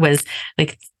about was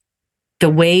like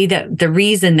the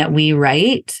reason that we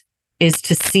write is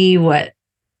to see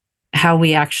how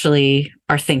we actually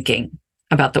are thinking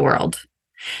about the world.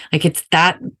 Like it's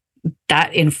that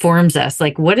informs us.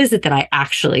 Like, what is it that I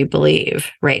actually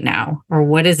believe right now? Or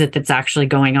what is it that's actually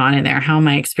going on in there? How am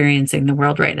I experiencing the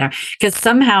world right now? Because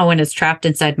somehow when it's trapped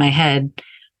inside my head,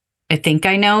 I think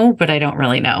I know, but I don't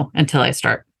really know until I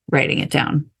start writing it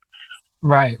down.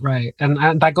 Right, right.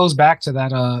 And that goes back to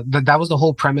that was the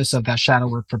whole premise of that shadow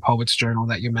work for Poets Journal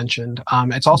that you mentioned.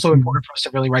 It's also Mhm. important for us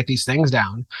to really write these things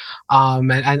down.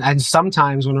 And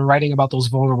sometimes when we're writing about those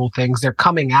vulnerable things, they're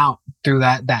coming out through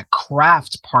that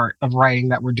craft part of writing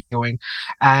that we're doing.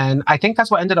 And I think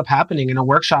that's what ended up happening in a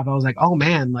workshop. I was like, oh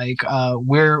man, like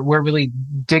we're really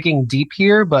digging deep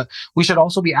here, but we should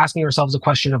also be asking ourselves the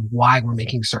question of why we're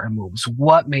making certain moves.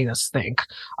 What made us think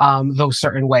those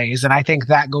certain ways? And I think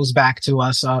that goes back to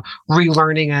us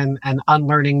relearning and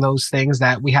unlearning those things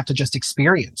that we have to just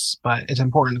experience. But it's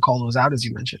important to call those out, as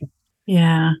you mentioned.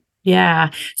 Yeah. Yeah.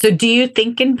 So do you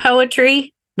think in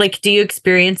poetry? Like, do you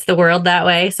experience the world that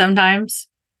way sometimes?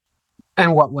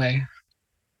 In what way?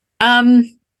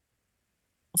 Um,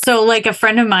 so like a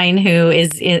friend of mine who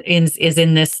is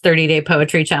in this 30-day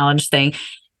poetry challenge thing,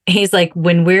 he's like,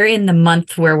 when we're in the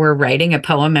month where we're writing a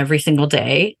poem every single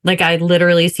day, like I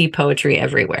literally see poetry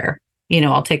everywhere.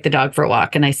 I'll take the dog for a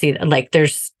walk and I see like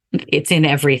it's in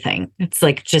everything. It's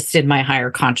like just in my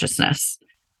higher consciousness.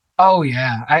 Oh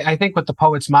yeah, I think with the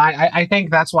poet's mind, I think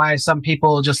that's why some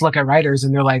people just look at writers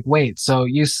and they're like, wait, so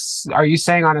are you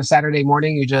saying on a Saturday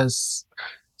morning you just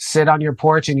sit on your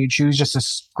porch and you choose just to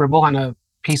scribble on a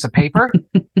piece of paper?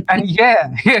 And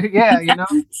yeah, yeah,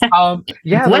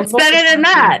 yeah, What's better than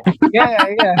that? Yeah,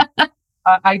 yeah.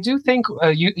 I do think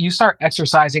you start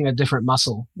exercising a different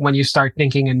muscle when you start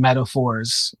thinking in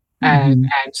metaphors and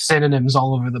synonyms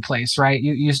all over the place, right?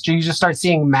 You just start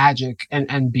seeing magic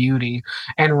and beauty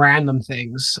and random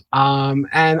things. And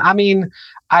I mean,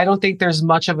 I don't think there's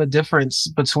much of a difference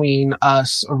between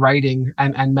us writing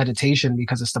and meditation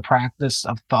because it's the practice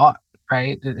of thought.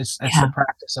 Right. It's the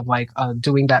practice of like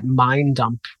doing that mind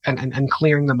dump and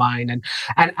clearing the mind and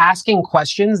asking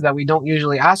questions that we don't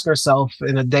usually ask ourselves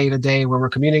in a day to day where we're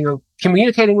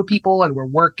communicating with people and we're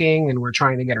working and we're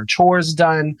trying to get our chores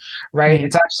done. Right.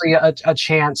 It's actually a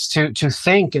chance to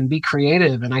think and be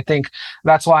creative. And I think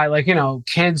that's why, like,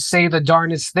 kids say the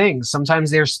darndest things.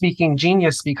 Sometimes they're speaking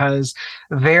genius because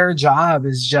their job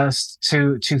is just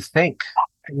to think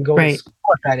and go to school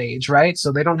at that age, right?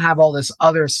 So they don't have all this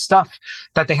other stuff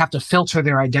that they have to filter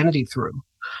their identity through.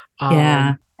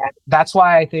 That's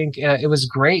why I think it was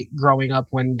great growing up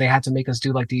when they had to make us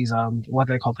do like these, what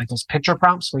are they called, like those picture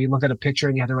prompts where you look at a picture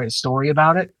and you have to write a story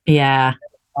about it. Yeah.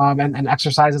 And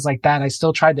exercises like that. I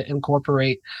still tried to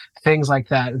incorporate things like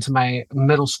that into my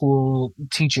middle school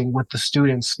teaching with the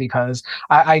students because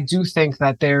I do think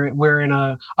that we're in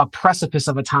a precipice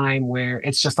of a time where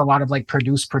it's just a lot of like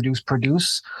produce,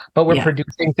 but we're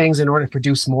producing things in order to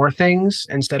produce more things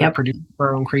instead of producing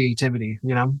our own creativity,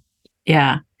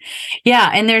 Yeah.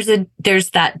 Yeah. And there's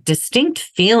that distinct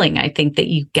feeling, I think, that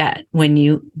you get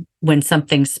when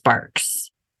something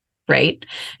sparks, right?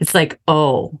 It's like,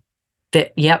 oh,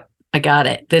 yep, I got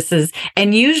it.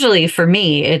 And usually for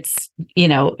me, it's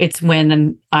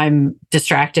when I'm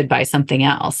distracted by something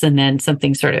else and then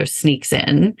something sort of sneaks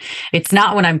in. It's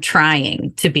not when I'm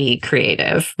trying to be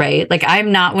creative, right? Like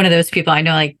I'm not one of those people. I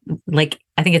know like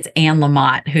I think it's Anne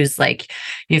Lamott who's like,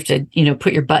 you have to,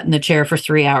 put your butt in the chair for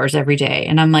 3 hours every day.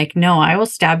 And I'm like, no, I will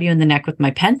stab you in the neck with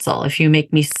my pencil if you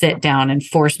make me sit down and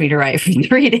force me to write for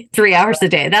 3 hours a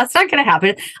day. That's not going to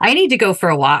happen. I need to go for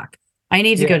a walk. I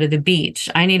need to go to the beach.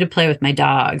 I need to play with my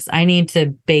dogs. I need to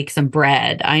bake some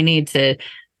bread. I need to,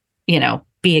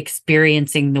 be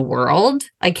experiencing the world.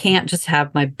 I can't just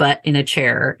have my butt in a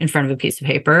chair in front of a piece of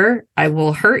paper. I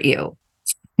will hurt you.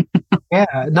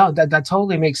 Yeah, no, that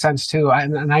totally makes sense too.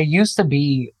 And I used to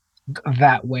be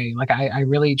that way. Like I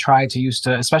really tried to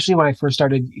especially when I first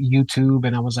started YouTube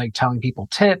and I was like telling people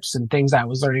tips and things that I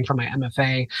was learning from my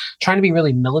MFA, trying to be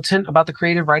really militant about the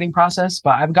creative writing process.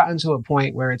 But I've gotten to a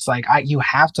point where it's like, you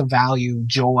have to value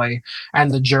joy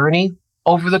and the journey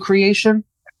over the creation.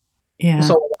 Yeah.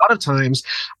 So a lot of times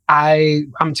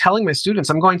I'm telling my students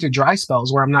I'm going through dry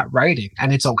spells where I'm not writing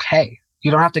and it's okay. You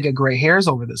don't have to get gray hairs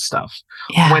over this stuff.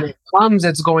 Yeah. When it comes,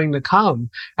 it's going to come.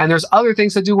 And there's other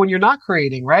things to do when you're not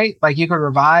creating, right? Like you could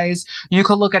revise, you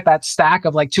could look at that stack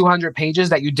of like 200 pages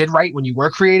that you did write when you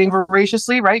were creating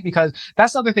voraciously, right? Because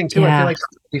that's the other thing too. I feel like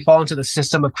we fall into the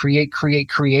system of create.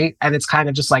 And it's kind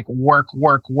of just like work,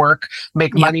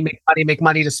 make money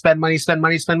to spend money.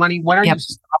 When are you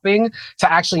stopping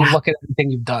to actually look at everything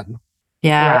you've done?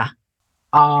 Yeah. Right?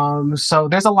 So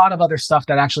there's a lot of other stuff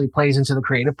that actually plays into the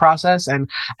creative process. And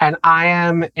I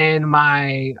am in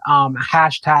my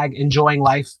hashtag enjoying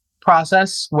life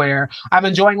process where I'm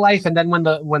enjoying life. And then when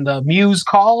the muse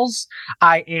calls,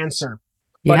 I answer.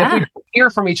 But if we don't hear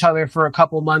from each other for a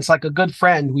couple months, like a good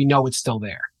friend, we know it's still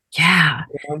there. Yeah.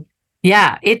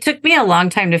 Yeah. It took me a long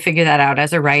time to figure that out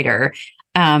as a writer.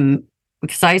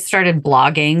 Because I started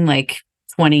blogging like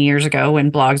 20 years ago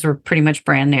when blogs were pretty much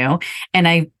brand new. And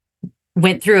I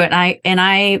went through it and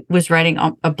I was writing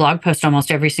a blog post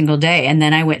almost every single day. And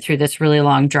then I went through this really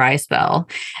long dry spell.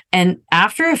 And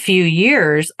after a few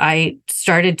years, I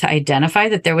started to identify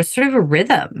that there was sort of a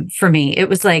rhythm for me. It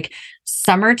was like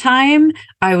summertime,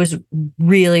 I was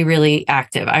really, really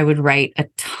active. I would write a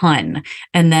ton.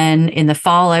 And then in the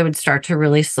fall, I would start to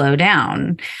really slow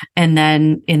down. And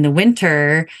then in the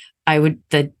winter,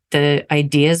 the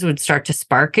ideas would start to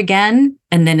spark again.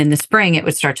 And then in the spring, it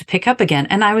would start to pick up again.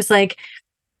 And I was like,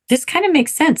 this kind of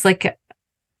makes sense. Like,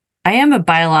 I am a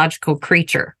biological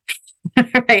creature,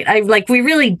 right? We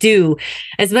really do,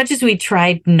 as much as we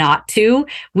tried not to,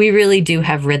 we really do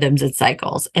have rhythms and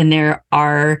cycles. And there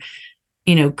are,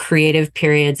 creative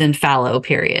periods and fallow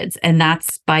periods. And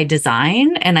that's by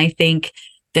design. And I think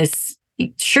this,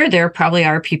 sure, there probably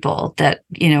are people that,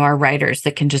 are writers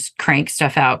that can just crank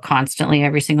stuff out constantly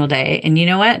every single day. And you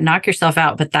know what? Knock yourself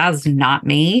out. But that's not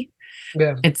me.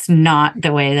 Yeah. It's not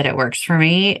the way that it works for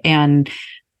me. And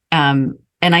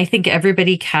I think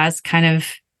everybody has kind of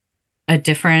a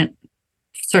different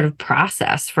sort of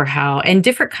process for how, and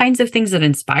different kinds of things that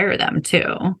inspire them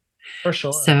too. For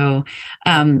sure. So,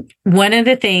 one of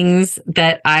the things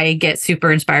that I get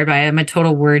super inspired by, I'm a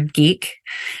total word geek.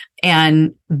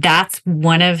 And that's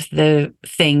one of the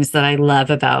things that I love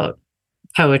about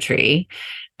poetry,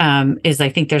 is I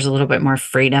think there's a little bit more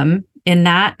freedom in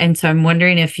that. And so I'm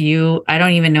wondering if I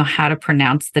don't even know how to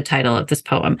pronounce the title of this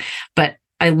poem, but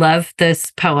I love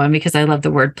this poem because I love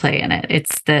the wordplay in it.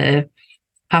 It's the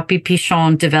Papi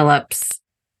Pichon develops.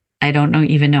 I don't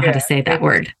even know how to say that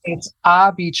word. It's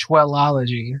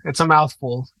habitualology. It's a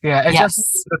mouthful. Yeah, it's Yes.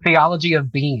 just the theology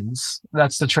of beans.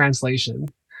 That's the translation.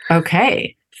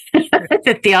 Okay.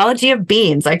 The theology of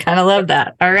beans. I kind of love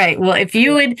that. All right. Well, if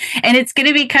you would, and it's going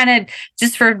to be kind of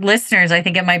just for listeners, I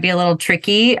think it might be a little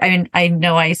tricky. I mean, I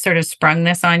know I sort of sprung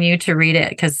this on you to read it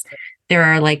because there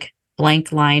are like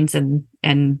blank lines, and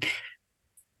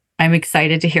I'm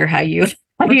excited to hear how you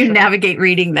navigate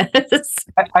reading this.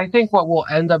 I think what we'll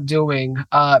end up doing,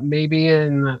 maybe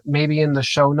in the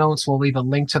show notes, we'll leave a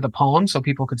link to the poem so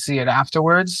people could see it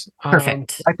afterwards.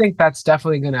 Perfect. I think that's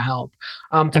definitely going to help.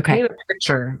 To paint a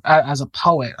picture as a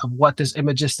poet of what this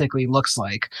imagistically looks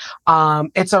like,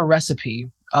 it's a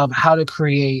recipe of how to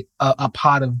create a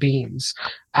pot of beans.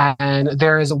 And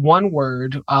there is one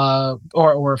word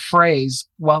or a phrase.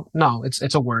 Well, no,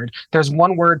 it's a word. There's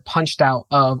one word punched out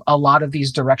of a lot of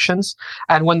these directions.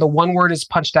 And when the one word is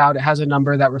punched out, it has a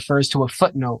number that refers to a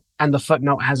footnote. And the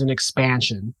footnote has an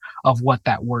expansion of what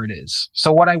that word is.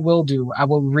 So what I will do, I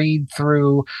will read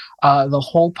through the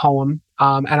whole poem,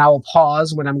 and I will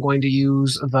pause when I'm going to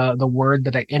use the word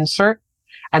that I insert.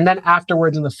 And then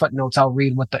afterwards in the footnotes, I'll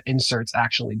read what the inserts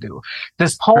actually do.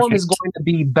 This poem is going to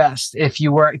be best if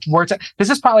you were to, this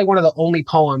is probably one of the only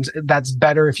poems that's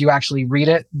better if you actually read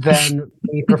it than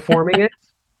me performing it,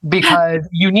 because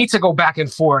you need to go back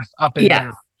and forth, up and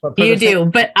down. You do.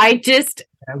 But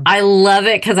I love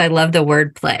it because I love the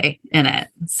wordplay in it.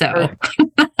 So.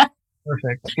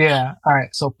 Perfect. Yeah. All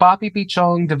right. So Papi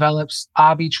Pichon develops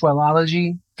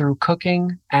habitualology through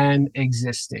cooking and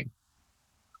existing.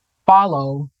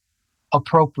 Follow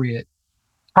appropriate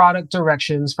product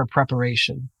directions for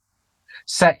preparation.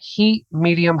 Set heat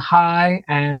medium high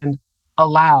and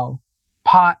allow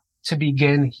pot to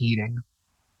begin heating.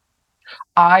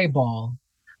 Eyeball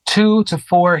 2 to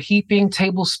 4 heaping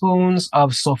tablespoons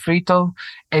of sofrito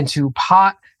into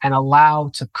pot and allow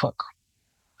to cook.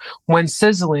 When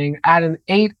sizzling, add an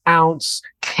 8-ounce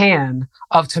can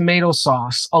of tomato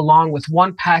sauce along with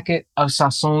 1 packet of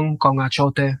sazon con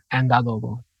achote and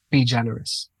adobo. Be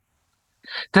generous.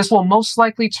 This will most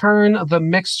likely turn the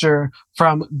mixture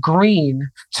from green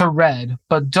to red,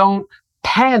 but don't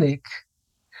panic.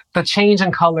 The change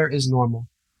in color is normal.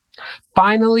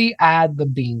 Finally, add the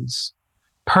beans.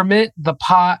 Permit the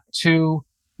pot to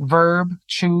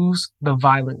choose the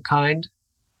violent kind.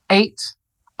 8,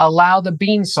 allow the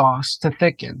bean sauce to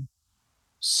thicken.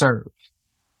 Serve.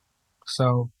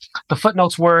 So the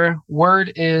footnotes were,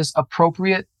 word is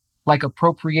appropriate, like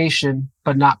appropriation,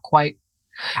 but not quite.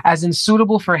 As in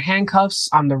suitable for handcuffs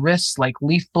on the wrists, like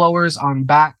leaf blowers on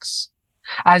backs.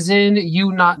 As in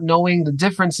you not knowing the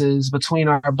differences between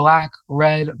our black,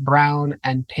 red, brown,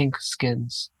 and pink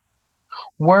skins.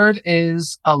 Word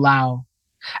is allow.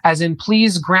 As in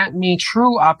please grant me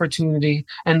true opportunity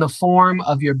in the form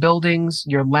of your buildings,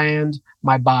 your land,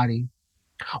 my body.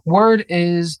 Word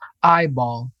is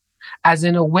eyeball. As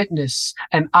in a witness,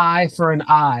 an eye for an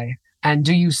eye. And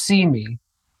do you see me?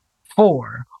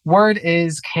 4, word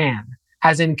is can,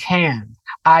 as in can,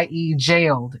 i.e.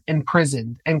 jailed,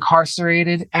 imprisoned,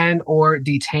 incarcerated, and or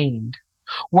detained.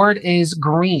 Word is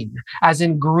green, as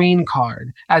in green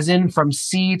card, as in from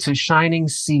sea to shining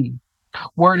sea.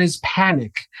 Word is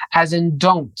panic, as in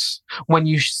don't, when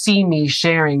you see me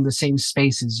sharing the same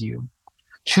space as you.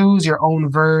 Choose your own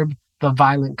verb, the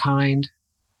violent kind.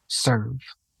 Serve.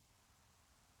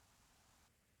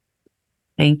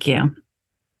 Thank you.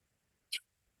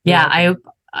 Yeah,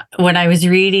 when I was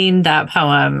reading that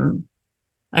poem,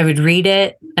 I would read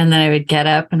it and then I would get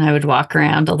up and I would walk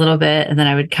around a little bit and then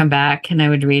I would come back and I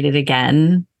would read it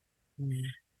again.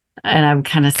 And I would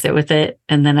kind of sit with it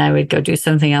and then I would go do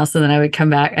something else and then I would come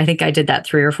back. I think I did that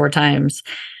 3 or 4 times.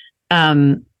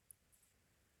 And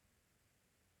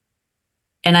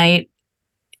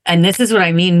this is what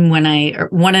I mean one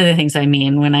of the things I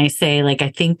mean when I say, like, I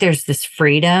think there's this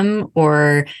freedom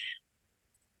or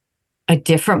a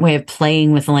different way of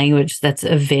playing with language that's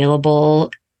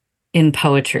available in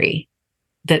poetry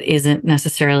that isn't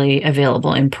necessarily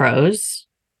available in prose.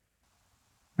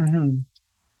 Mm-hmm.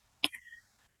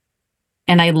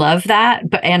 And I love that.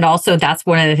 And also that's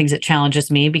one of the things that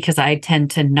challenges me because I tend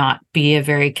to not be a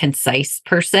very concise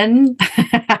person.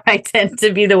 I tend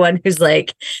to be the one who's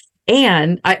like,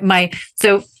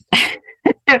 so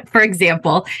for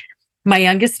example, my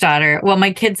youngest daughter, well,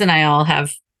 my kids and I all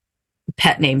have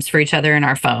pet names for each other in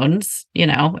our phones,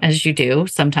 as you do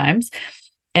sometimes.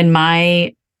 And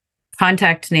my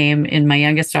contact name in my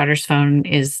youngest daughter's phone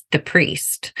is the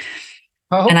priest.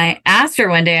 Oh. And I asked her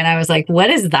one day and I was like, what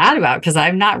is that about? Because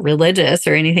I'm not religious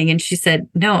or anything. And she said,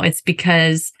 no, it's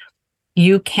because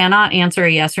you cannot answer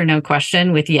a yes or no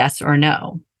question with yes or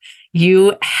no.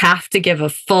 You have to give a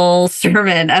full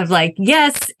sermon of like,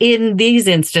 yes, in these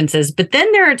instances, but then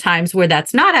there are times where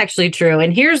that's not actually true.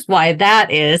 And here's why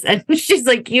that is. And she's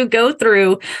like, you go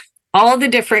through all the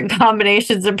different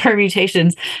combinations and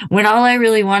permutations when all I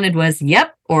really wanted was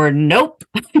yep or nope.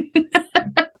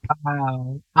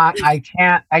 Wow. I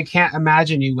can't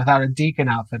imagine you without a deacon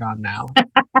outfit on now.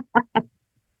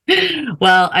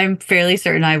 Well, I'm fairly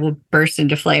certain I will burst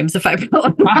into flames if I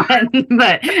put one,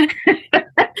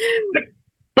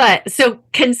 but so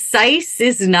concise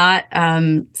is not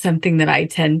something that I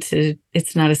tend to,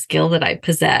 it's not a skill that I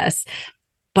possess,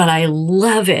 but I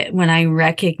love it when I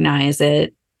recognize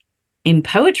it in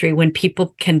poetry, when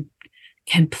people can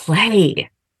play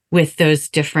with those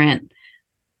different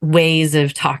ways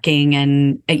of talking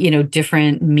and,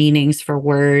 different meanings for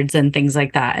words and things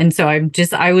like that. And so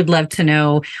I would love to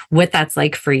know what that's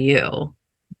like for you.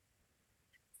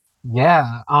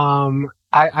 Yeah.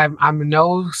 I'm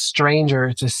no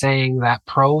stranger to saying that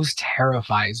prose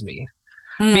terrifies me.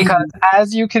 Because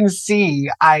as you can see,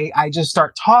 I just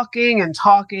start talking and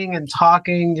talking and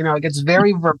talking. It gets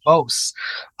very verbose.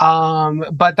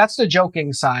 But that's the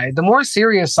joking side. The more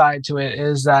serious side to it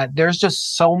is that there's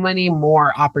just so many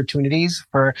more opportunities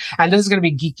and this is going to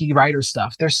be geeky writer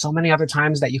stuff. There's so many other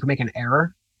times that you can make an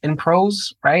error in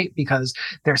prose, right? Because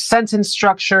there's sentence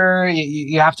structure.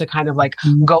 You have to kind of like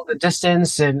go the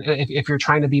distance. And if you're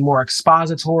trying to be more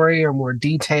expository or more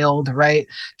detailed, right?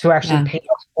 To actually paint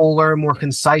a fuller, more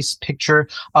concise picture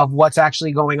of what's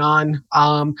actually going on.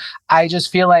 I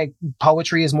just feel like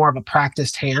poetry is more of a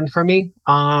practiced hand for me.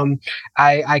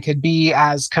 I could be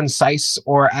as concise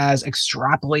or as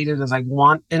extrapolated as I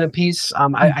want in a piece.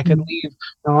 I could leave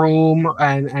room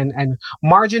and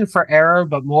margin for error,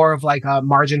 but more of like a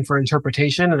margin for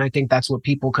interpretation. And I think that's what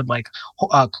people could like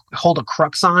hold a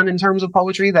crux on in terms of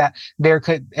poetry, that there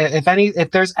could,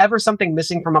 if there's ever something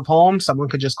missing from a poem, someone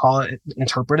could just call it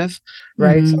interpretive,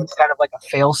 right? So it's kind of like a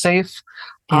fail safe.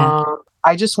 Yeah.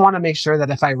 I just want to make sure that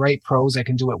if I write prose, I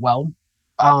can do it well.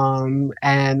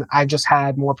 And I've just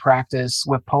had more practice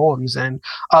with poems, and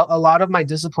a lot of my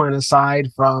discipline,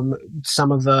 aside from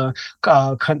some of the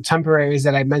contemporaries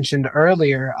that I mentioned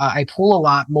earlier, I pull a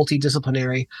lot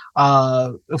multidisciplinary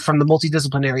from the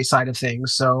multidisciplinary side of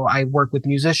things. So I work with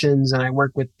musicians and I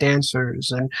work with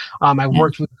dancers, and I've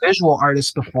worked with visual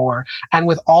artists before. And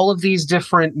with all of these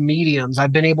different mediums,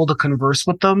 I've been able to converse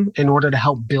with them in order to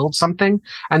help build something.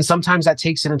 And sometimes that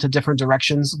takes it into different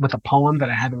directions with a poem that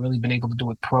I haven't really been able to do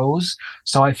with prose.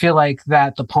 So I feel like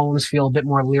that the poems feel a bit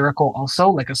more lyrical also,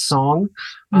 like a song.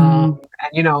 And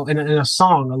in a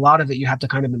song, a lot of it you have to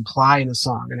kind of imply in a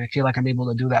song. And I feel like I'm able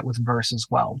to do that with verse as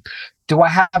well. Do I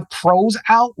have prose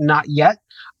out? Not yet.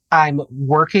 I'm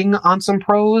working on some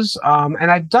prose, and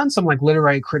I've done some like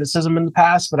literary criticism in the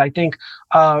past, but I think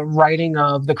writing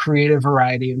of the creative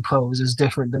variety in prose is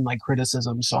different than like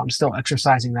criticism. So I'm still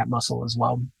exercising that muscle as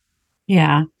well.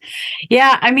 Yeah.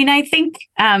 Yeah. I mean, I think,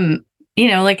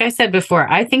 like I said before,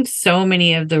 I think so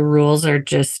many of the rules are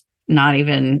just not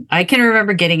even, I can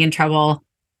remember getting in trouble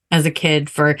as a kid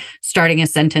for starting a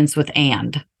sentence with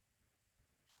 "and."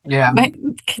 Yeah. But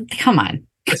come on.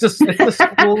 It's a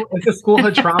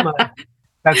schoolhood trauma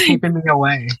that's keeping me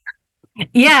away.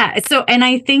 Yeah. So, and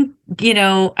I think,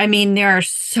 there are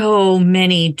so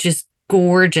many just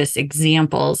gorgeous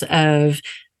examples of,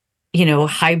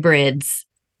 hybrids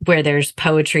where there's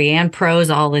poetry and prose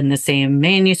all in the same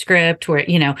manuscript where,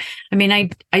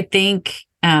 I think,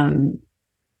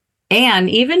 and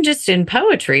even just in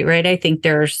poetry, right? I think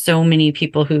there are so many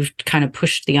people who've kind of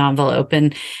pushed the envelope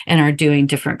and are doing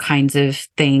different kinds of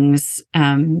things,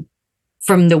 from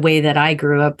the way that I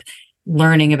grew up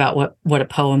learning about what a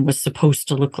poem was supposed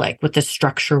to look like, what the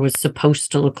structure was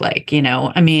supposed to look like.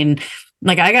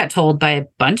 Like I got told by a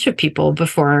bunch of people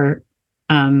before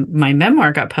my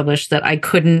memoir got published that I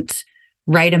couldn't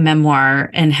write a memoir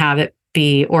and have it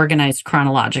be organized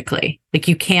chronologically. Like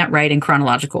you can't write in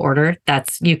chronological order.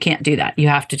 You can't do that. You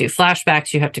have to do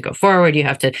flashbacks. You have to go forward. You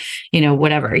have to,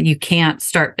 whatever. You can't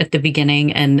start at the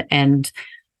beginning and end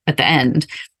at the end.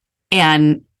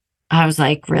 And I was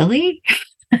like, really?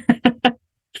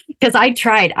 Because I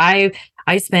tried.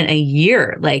 I spent a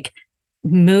year like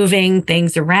moving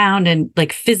things around and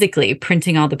like physically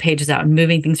printing all the pages out and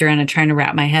moving things around and trying to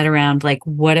wrap my head around like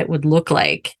what it would look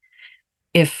like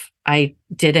if I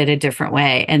did it a different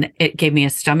way. And it gave me a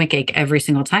stomach ache every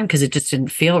single time because it just didn't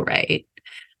feel right.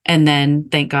 And then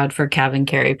thank God for Cav and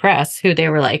Carrie Press, who they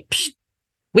were like,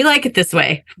 we like it this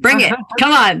way. Bring it.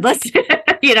 Come on. Let's,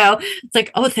 it's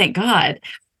like, oh, thank God.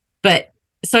 But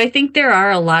so I think there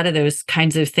are a lot of those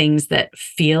kinds of things that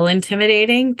feel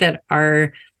intimidating that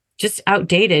are just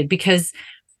outdated because,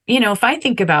 if I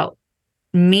think about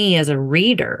me as a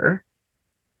reader,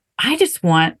 I just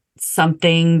want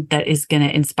something that is going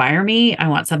to inspire me. I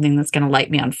want something that's going to light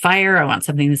me on fire. I want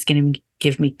something that's going to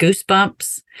give me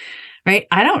goosebumps, right?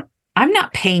 I'm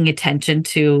not paying attention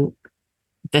to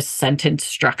the sentence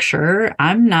structure.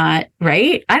 I'm not,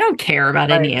 right? I don't care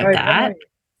about any of that. Right.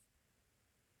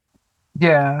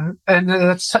 Yeah, and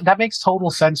that makes total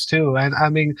sense too. And I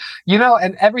mean,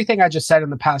 and everything I just said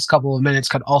in the past couple of minutes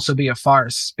could also be a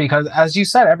farce because, as you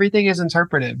said, everything is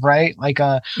interpretive, right? Like,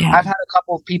 I've had a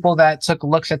couple of people that took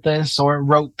looks at this or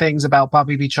wrote things about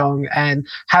Bobby Bichong and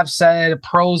have said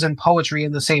prose and poetry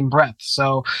in the same breath.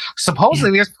 So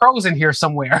supposedly there's prose in here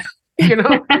somewhere,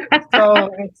 So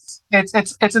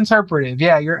it's interpretive.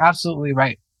 Yeah, you're absolutely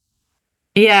right.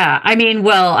 Yeah. I mean,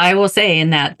 well, I will say in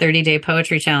that 30-day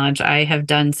poetry challenge, I have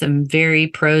done some very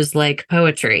prose-like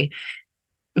poetry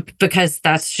because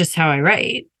that's just how I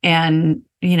write. And,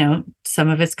 some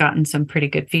of it's gotten some pretty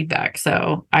good feedback.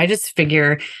 So I just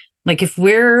figure like if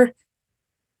we're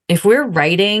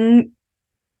writing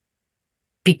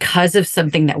because of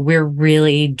something that we're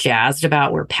really jazzed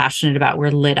about, we're passionate about,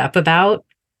 we're lit up about,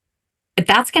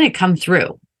 that's going to come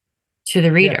through to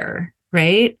the reader. Yeah.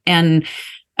 Right. And,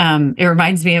 it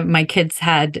reminds me of my kids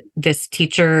had this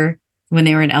teacher when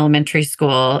they were in elementary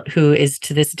school who is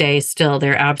to this day still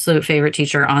their absolute favorite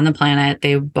teacher on the planet.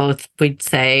 They both would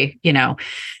say, and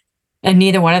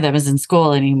neither one of them is in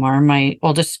school anymore. My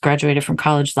oldest graduated from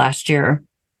college last year.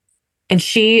 And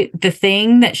the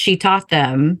thing that she taught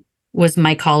them was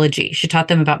mycology. She taught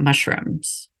them about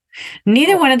mushrooms.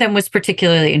 Neither one of them was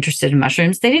particularly interested in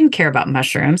mushrooms. They didn't care about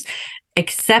mushrooms,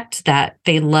 except that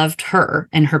they loved her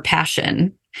and her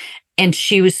passion. And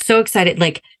she was so excited.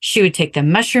 Like she would take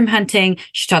them mushroom hunting.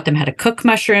 She taught them how to cook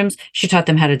mushrooms. She taught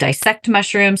them how to dissect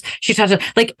mushrooms. She taught them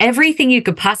like everything you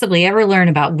could possibly ever learn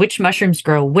about which mushrooms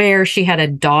grow where. She had a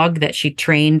dog that she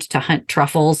trained to hunt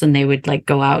truffles and they would like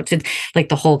go out and like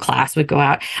the whole class would go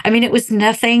out. I mean, it was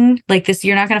nothing like this.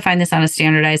 You're not going to find this on a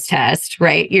standardized test,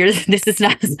 right? This is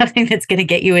not something that's going to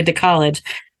get you into college.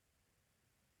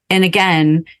 And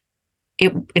again,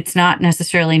 it's not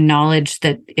necessarily knowledge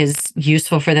that is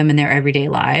useful for them in their everyday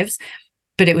lives,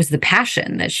 but it was the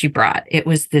passion that she brought. It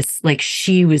was this, like,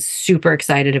 she was super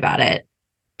excited about it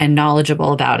and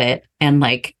knowledgeable about it and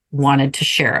like wanted to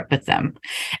share it with them.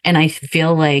 And I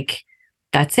feel like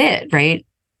that's it, right?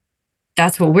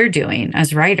 That's what we're doing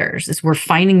as writers is we're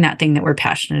finding that thing that we're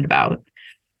passionate about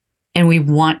and we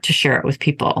want to share it with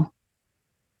people.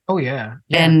 Oh yeah.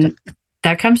 And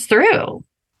that comes through.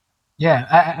 Yeah,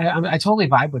 I totally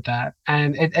vibe with that.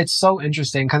 And it's so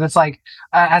interesting because it's like,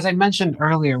 as I mentioned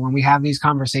earlier, when we have these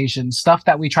conversations, stuff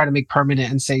that we try to make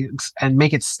permanent and say and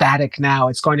make it static now,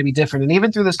 it's going to be different. And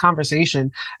even through this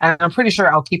conversation, and I'm pretty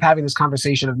sure I'll keep having this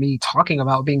conversation of me talking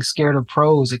about being scared of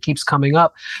prose. It keeps coming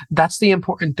up. That's the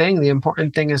important thing. The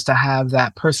important thing is to have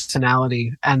that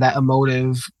personality and that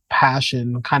emotive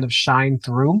passion kind of shine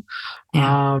through.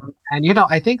 Yeah. And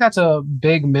I think that's a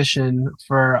big mission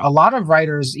for a lot of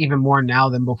writers, even more now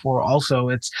than before. Also,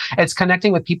 it's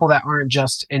connecting with people that aren't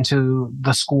just into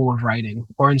the school of writing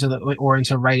or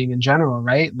into writing in general,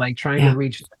 right? Like trying to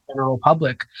reach the general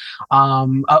public.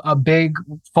 A big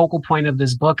focal point of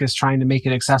this book is trying to make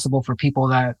it accessible for people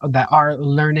that are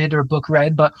learned or book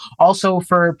read, but also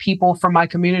for people from my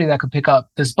community that could pick up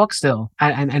this book still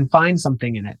and find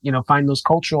something in it. Find those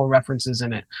cultural references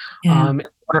in it. Yeah. In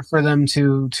order for them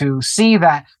to see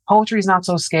that poetry is not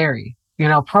so scary.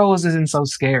 Prose isn't so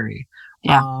scary.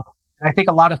 Yeah. I think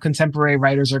a lot of contemporary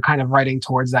writers are kind of writing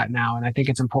towards that now. And I think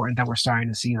it's important that we're starting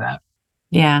to see that.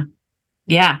 Yeah.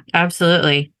 Yeah,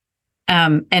 absolutely.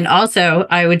 And also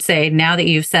I would say now that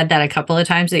you've said that a couple of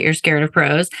times that you're scared of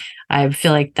prose, I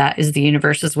feel like that is the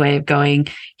universe's way of going,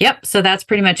 yep. So that's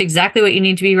pretty much exactly what you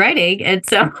need to be writing. And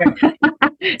so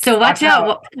So watch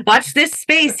out. Watch this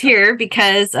space here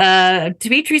because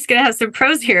Dimitri's going to have some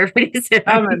prose here pretty soon.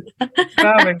 Coming.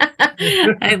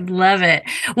 I love it.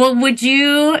 Well, would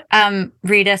you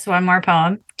read us one more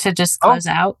poem to just close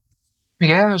out?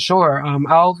 Yeah, sure.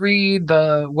 I'll read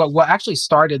what actually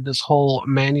started this whole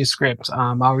manuscript.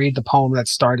 I'll read the poem that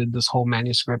started this whole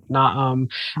manuscript. Not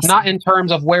in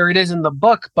terms of where it is in the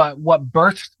book, but what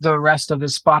birthed the rest of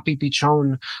this Papi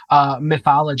Pichon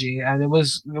mythology. And it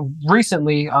was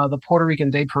recently the Puerto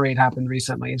Rican Day Parade happened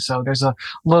recently, so there's a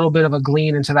little bit of a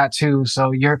glean into that too.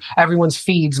 So everyone's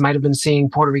feeds might have been seeing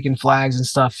Puerto Rican flags and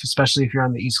stuff, especially if you're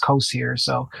on the East Coast here.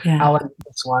 So I'll end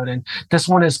this one, and this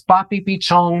one is Papi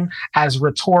Pichon as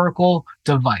rhetorical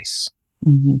device.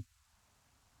 Mm-hmm.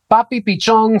 Papi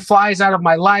Pichon flies out of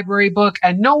my library book,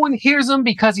 and no one hears him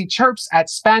because he chirps at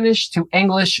Spanish to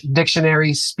English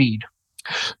dictionary speed.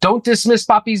 Don't dismiss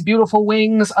Papi's beautiful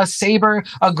wings, a saber,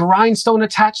 a grindstone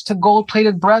attached to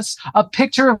gold-plated breasts, a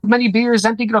picture of many beers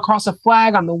emptied across a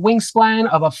flag on the wingspan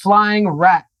of a flying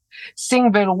rat.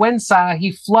 Sin vergüenza,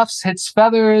 he fluffs its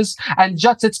feathers and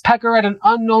juts its pecker at an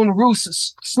unknown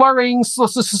roost, slurring,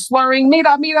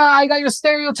 mira, mira, I got your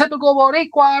stereotypical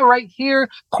Boricua right here,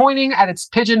 pointing at its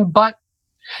pigeon butt.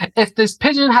 If this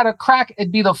pigeon had a crack,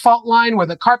 it'd be the fault line where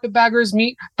the carpetbaggers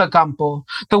meet the campo.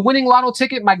 The winning lotto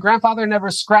ticket my grandfather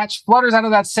never scratched flutters out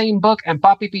of that same book, and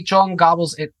Papi Pichon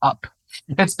gobbles it up.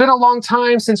 It's been a long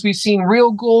time since we've seen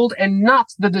real gold and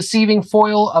not the deceiving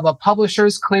foil of a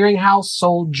publisher's clearinghouse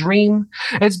sold dream.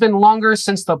 It's been longer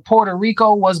since the Puerto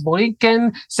Rico was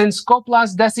Borinquen, since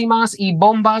coplas décimas y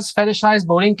bombas fetishized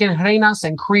Borinquen reinas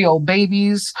and Creole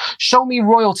babies. Show me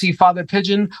royalty, Father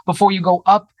Pigeon, before you go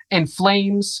up in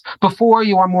flames, before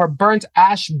you are more burnt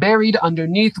ash buried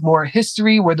underneath more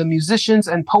history where the musicians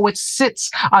and poets sits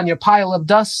on your pile of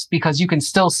dust because you can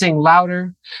still sing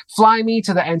louder. Fly me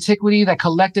to the antiquity that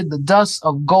collected the dust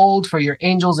of gold for your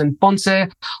angels in Ponce,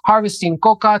 harvesting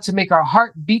coca to make our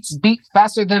heartbeats beat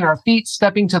faster than our feet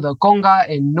stepping to the conga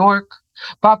in Newark.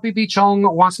 Papi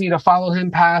Pichon wants me to follow him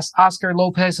past Oscar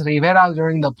Lopez Rivera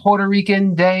during the Puerto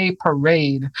Rican Day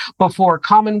Parade, before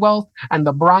Commonwealth and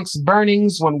the Bronx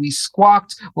burnings when we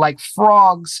squawked like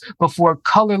frogs, before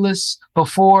colorless,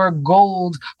 before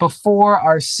gold, before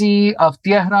our sea of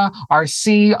tierra, our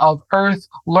sea of earth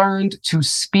learned to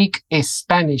speak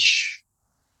Spanish.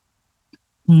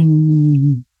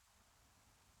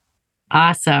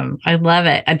 Awesome. I love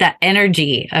it. That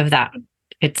energy of that.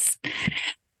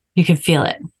 You can feel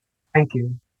it. Thank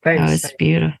you. Thanks. That was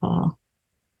beautiful.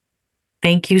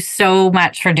 Thank you so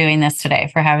much for doing this today,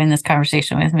 for having this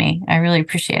conversation with me. I really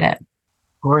appreciate it.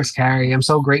 Of course, Carrie. I'm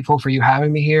so grateful for you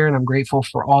having me here, and I'm grateful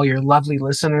for all your lovely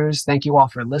listeners. Thank you all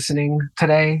for listening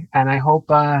today, and I hope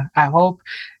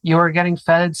you are getting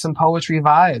fed some poetry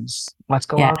vibes. Let's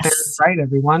go out there and write,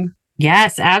 everyone.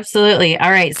 Yes, absolutely. All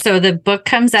right. So the book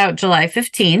comes out July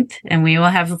 15th, and we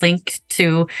will have a link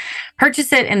to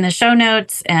purchase it in the show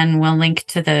notes, and we'll link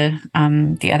to the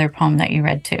other poem that you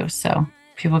read too, so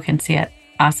people can see it.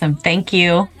 Awesome. Thank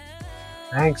you.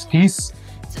 Thanks. Peace.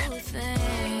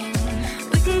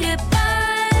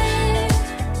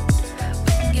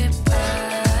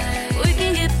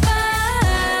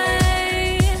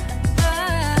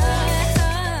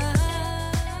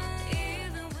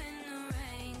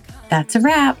 That's a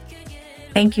wrap.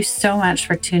 Thank you so much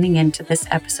for tuning in to this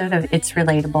episode of It's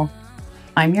Relatable.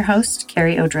 I'm your host,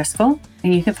 Carrie O'Driscoll,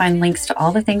 and you can find links to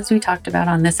all the things we talked about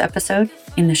on this episode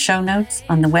in the show notes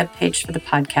on the webpage for the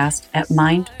podcast at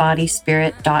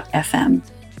mindbodyspirit.fm.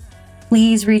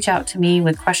 Please reach out to me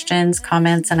with questions,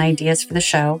 comments, and ideas for the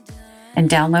show, and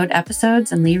download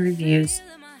episodes and leave reviews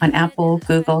on Apple,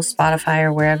 Google, Spotify,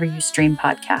 or wherever you stream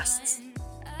podcasts.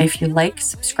 If you like,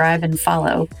 subscribe, and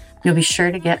follow, you'll be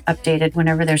sure to get updated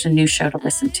whenever there's a new show to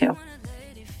listen to.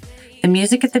 The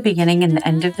music at the beginning and the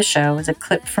end of the show is a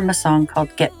clip from a song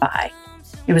called Get By.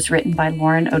 It was written by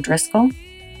Lauren O'Driscoll,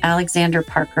 Alexander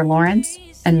Parker Lawrence,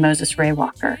 and Moses Ray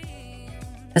Walker.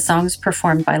 The song is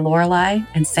performed by Lorelei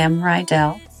and Samurai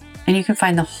Dell, and you can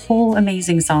find the whole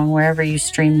amazing song wherever you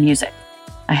stream music.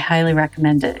 I highly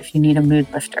recommend it if you need a mood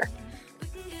lifter.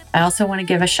 I also want to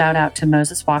give a shout out to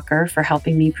Moses Walker for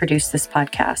helping me produce this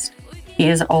podcast. He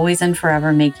is always and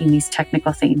forever making these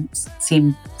technical things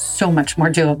seem so much more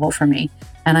doable for me,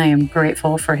 and I am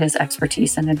grateful for his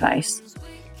expertise and advice.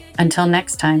 Until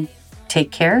next time, take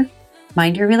care,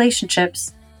 mind your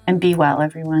relationships, and be well,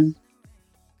 everyone.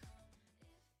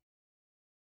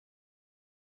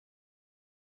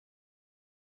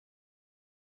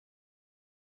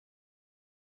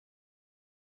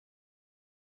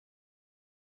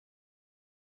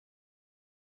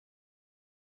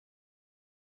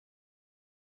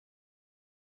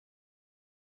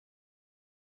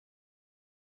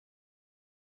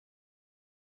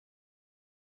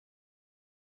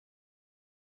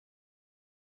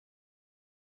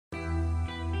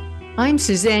 I'm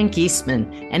Suzanne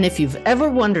Giesman, and if you've ever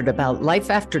wondered about life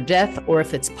after death or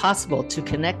if it's possible to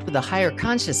connect with a higher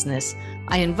consciousness,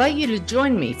 I invite you to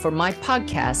join me for my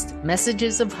podcast,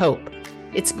 Messages of Hope.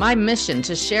 It's my mission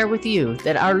to share with you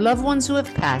that our loved ones who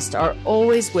have passed are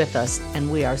always with us,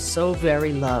 and we are so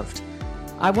very loved.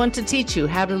 I want to teach you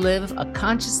how to live a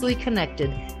consciously connected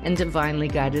and divinely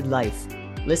guided life.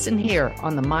 Listen here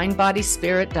on the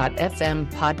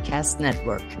mindbodyspirit.fm podcast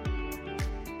network.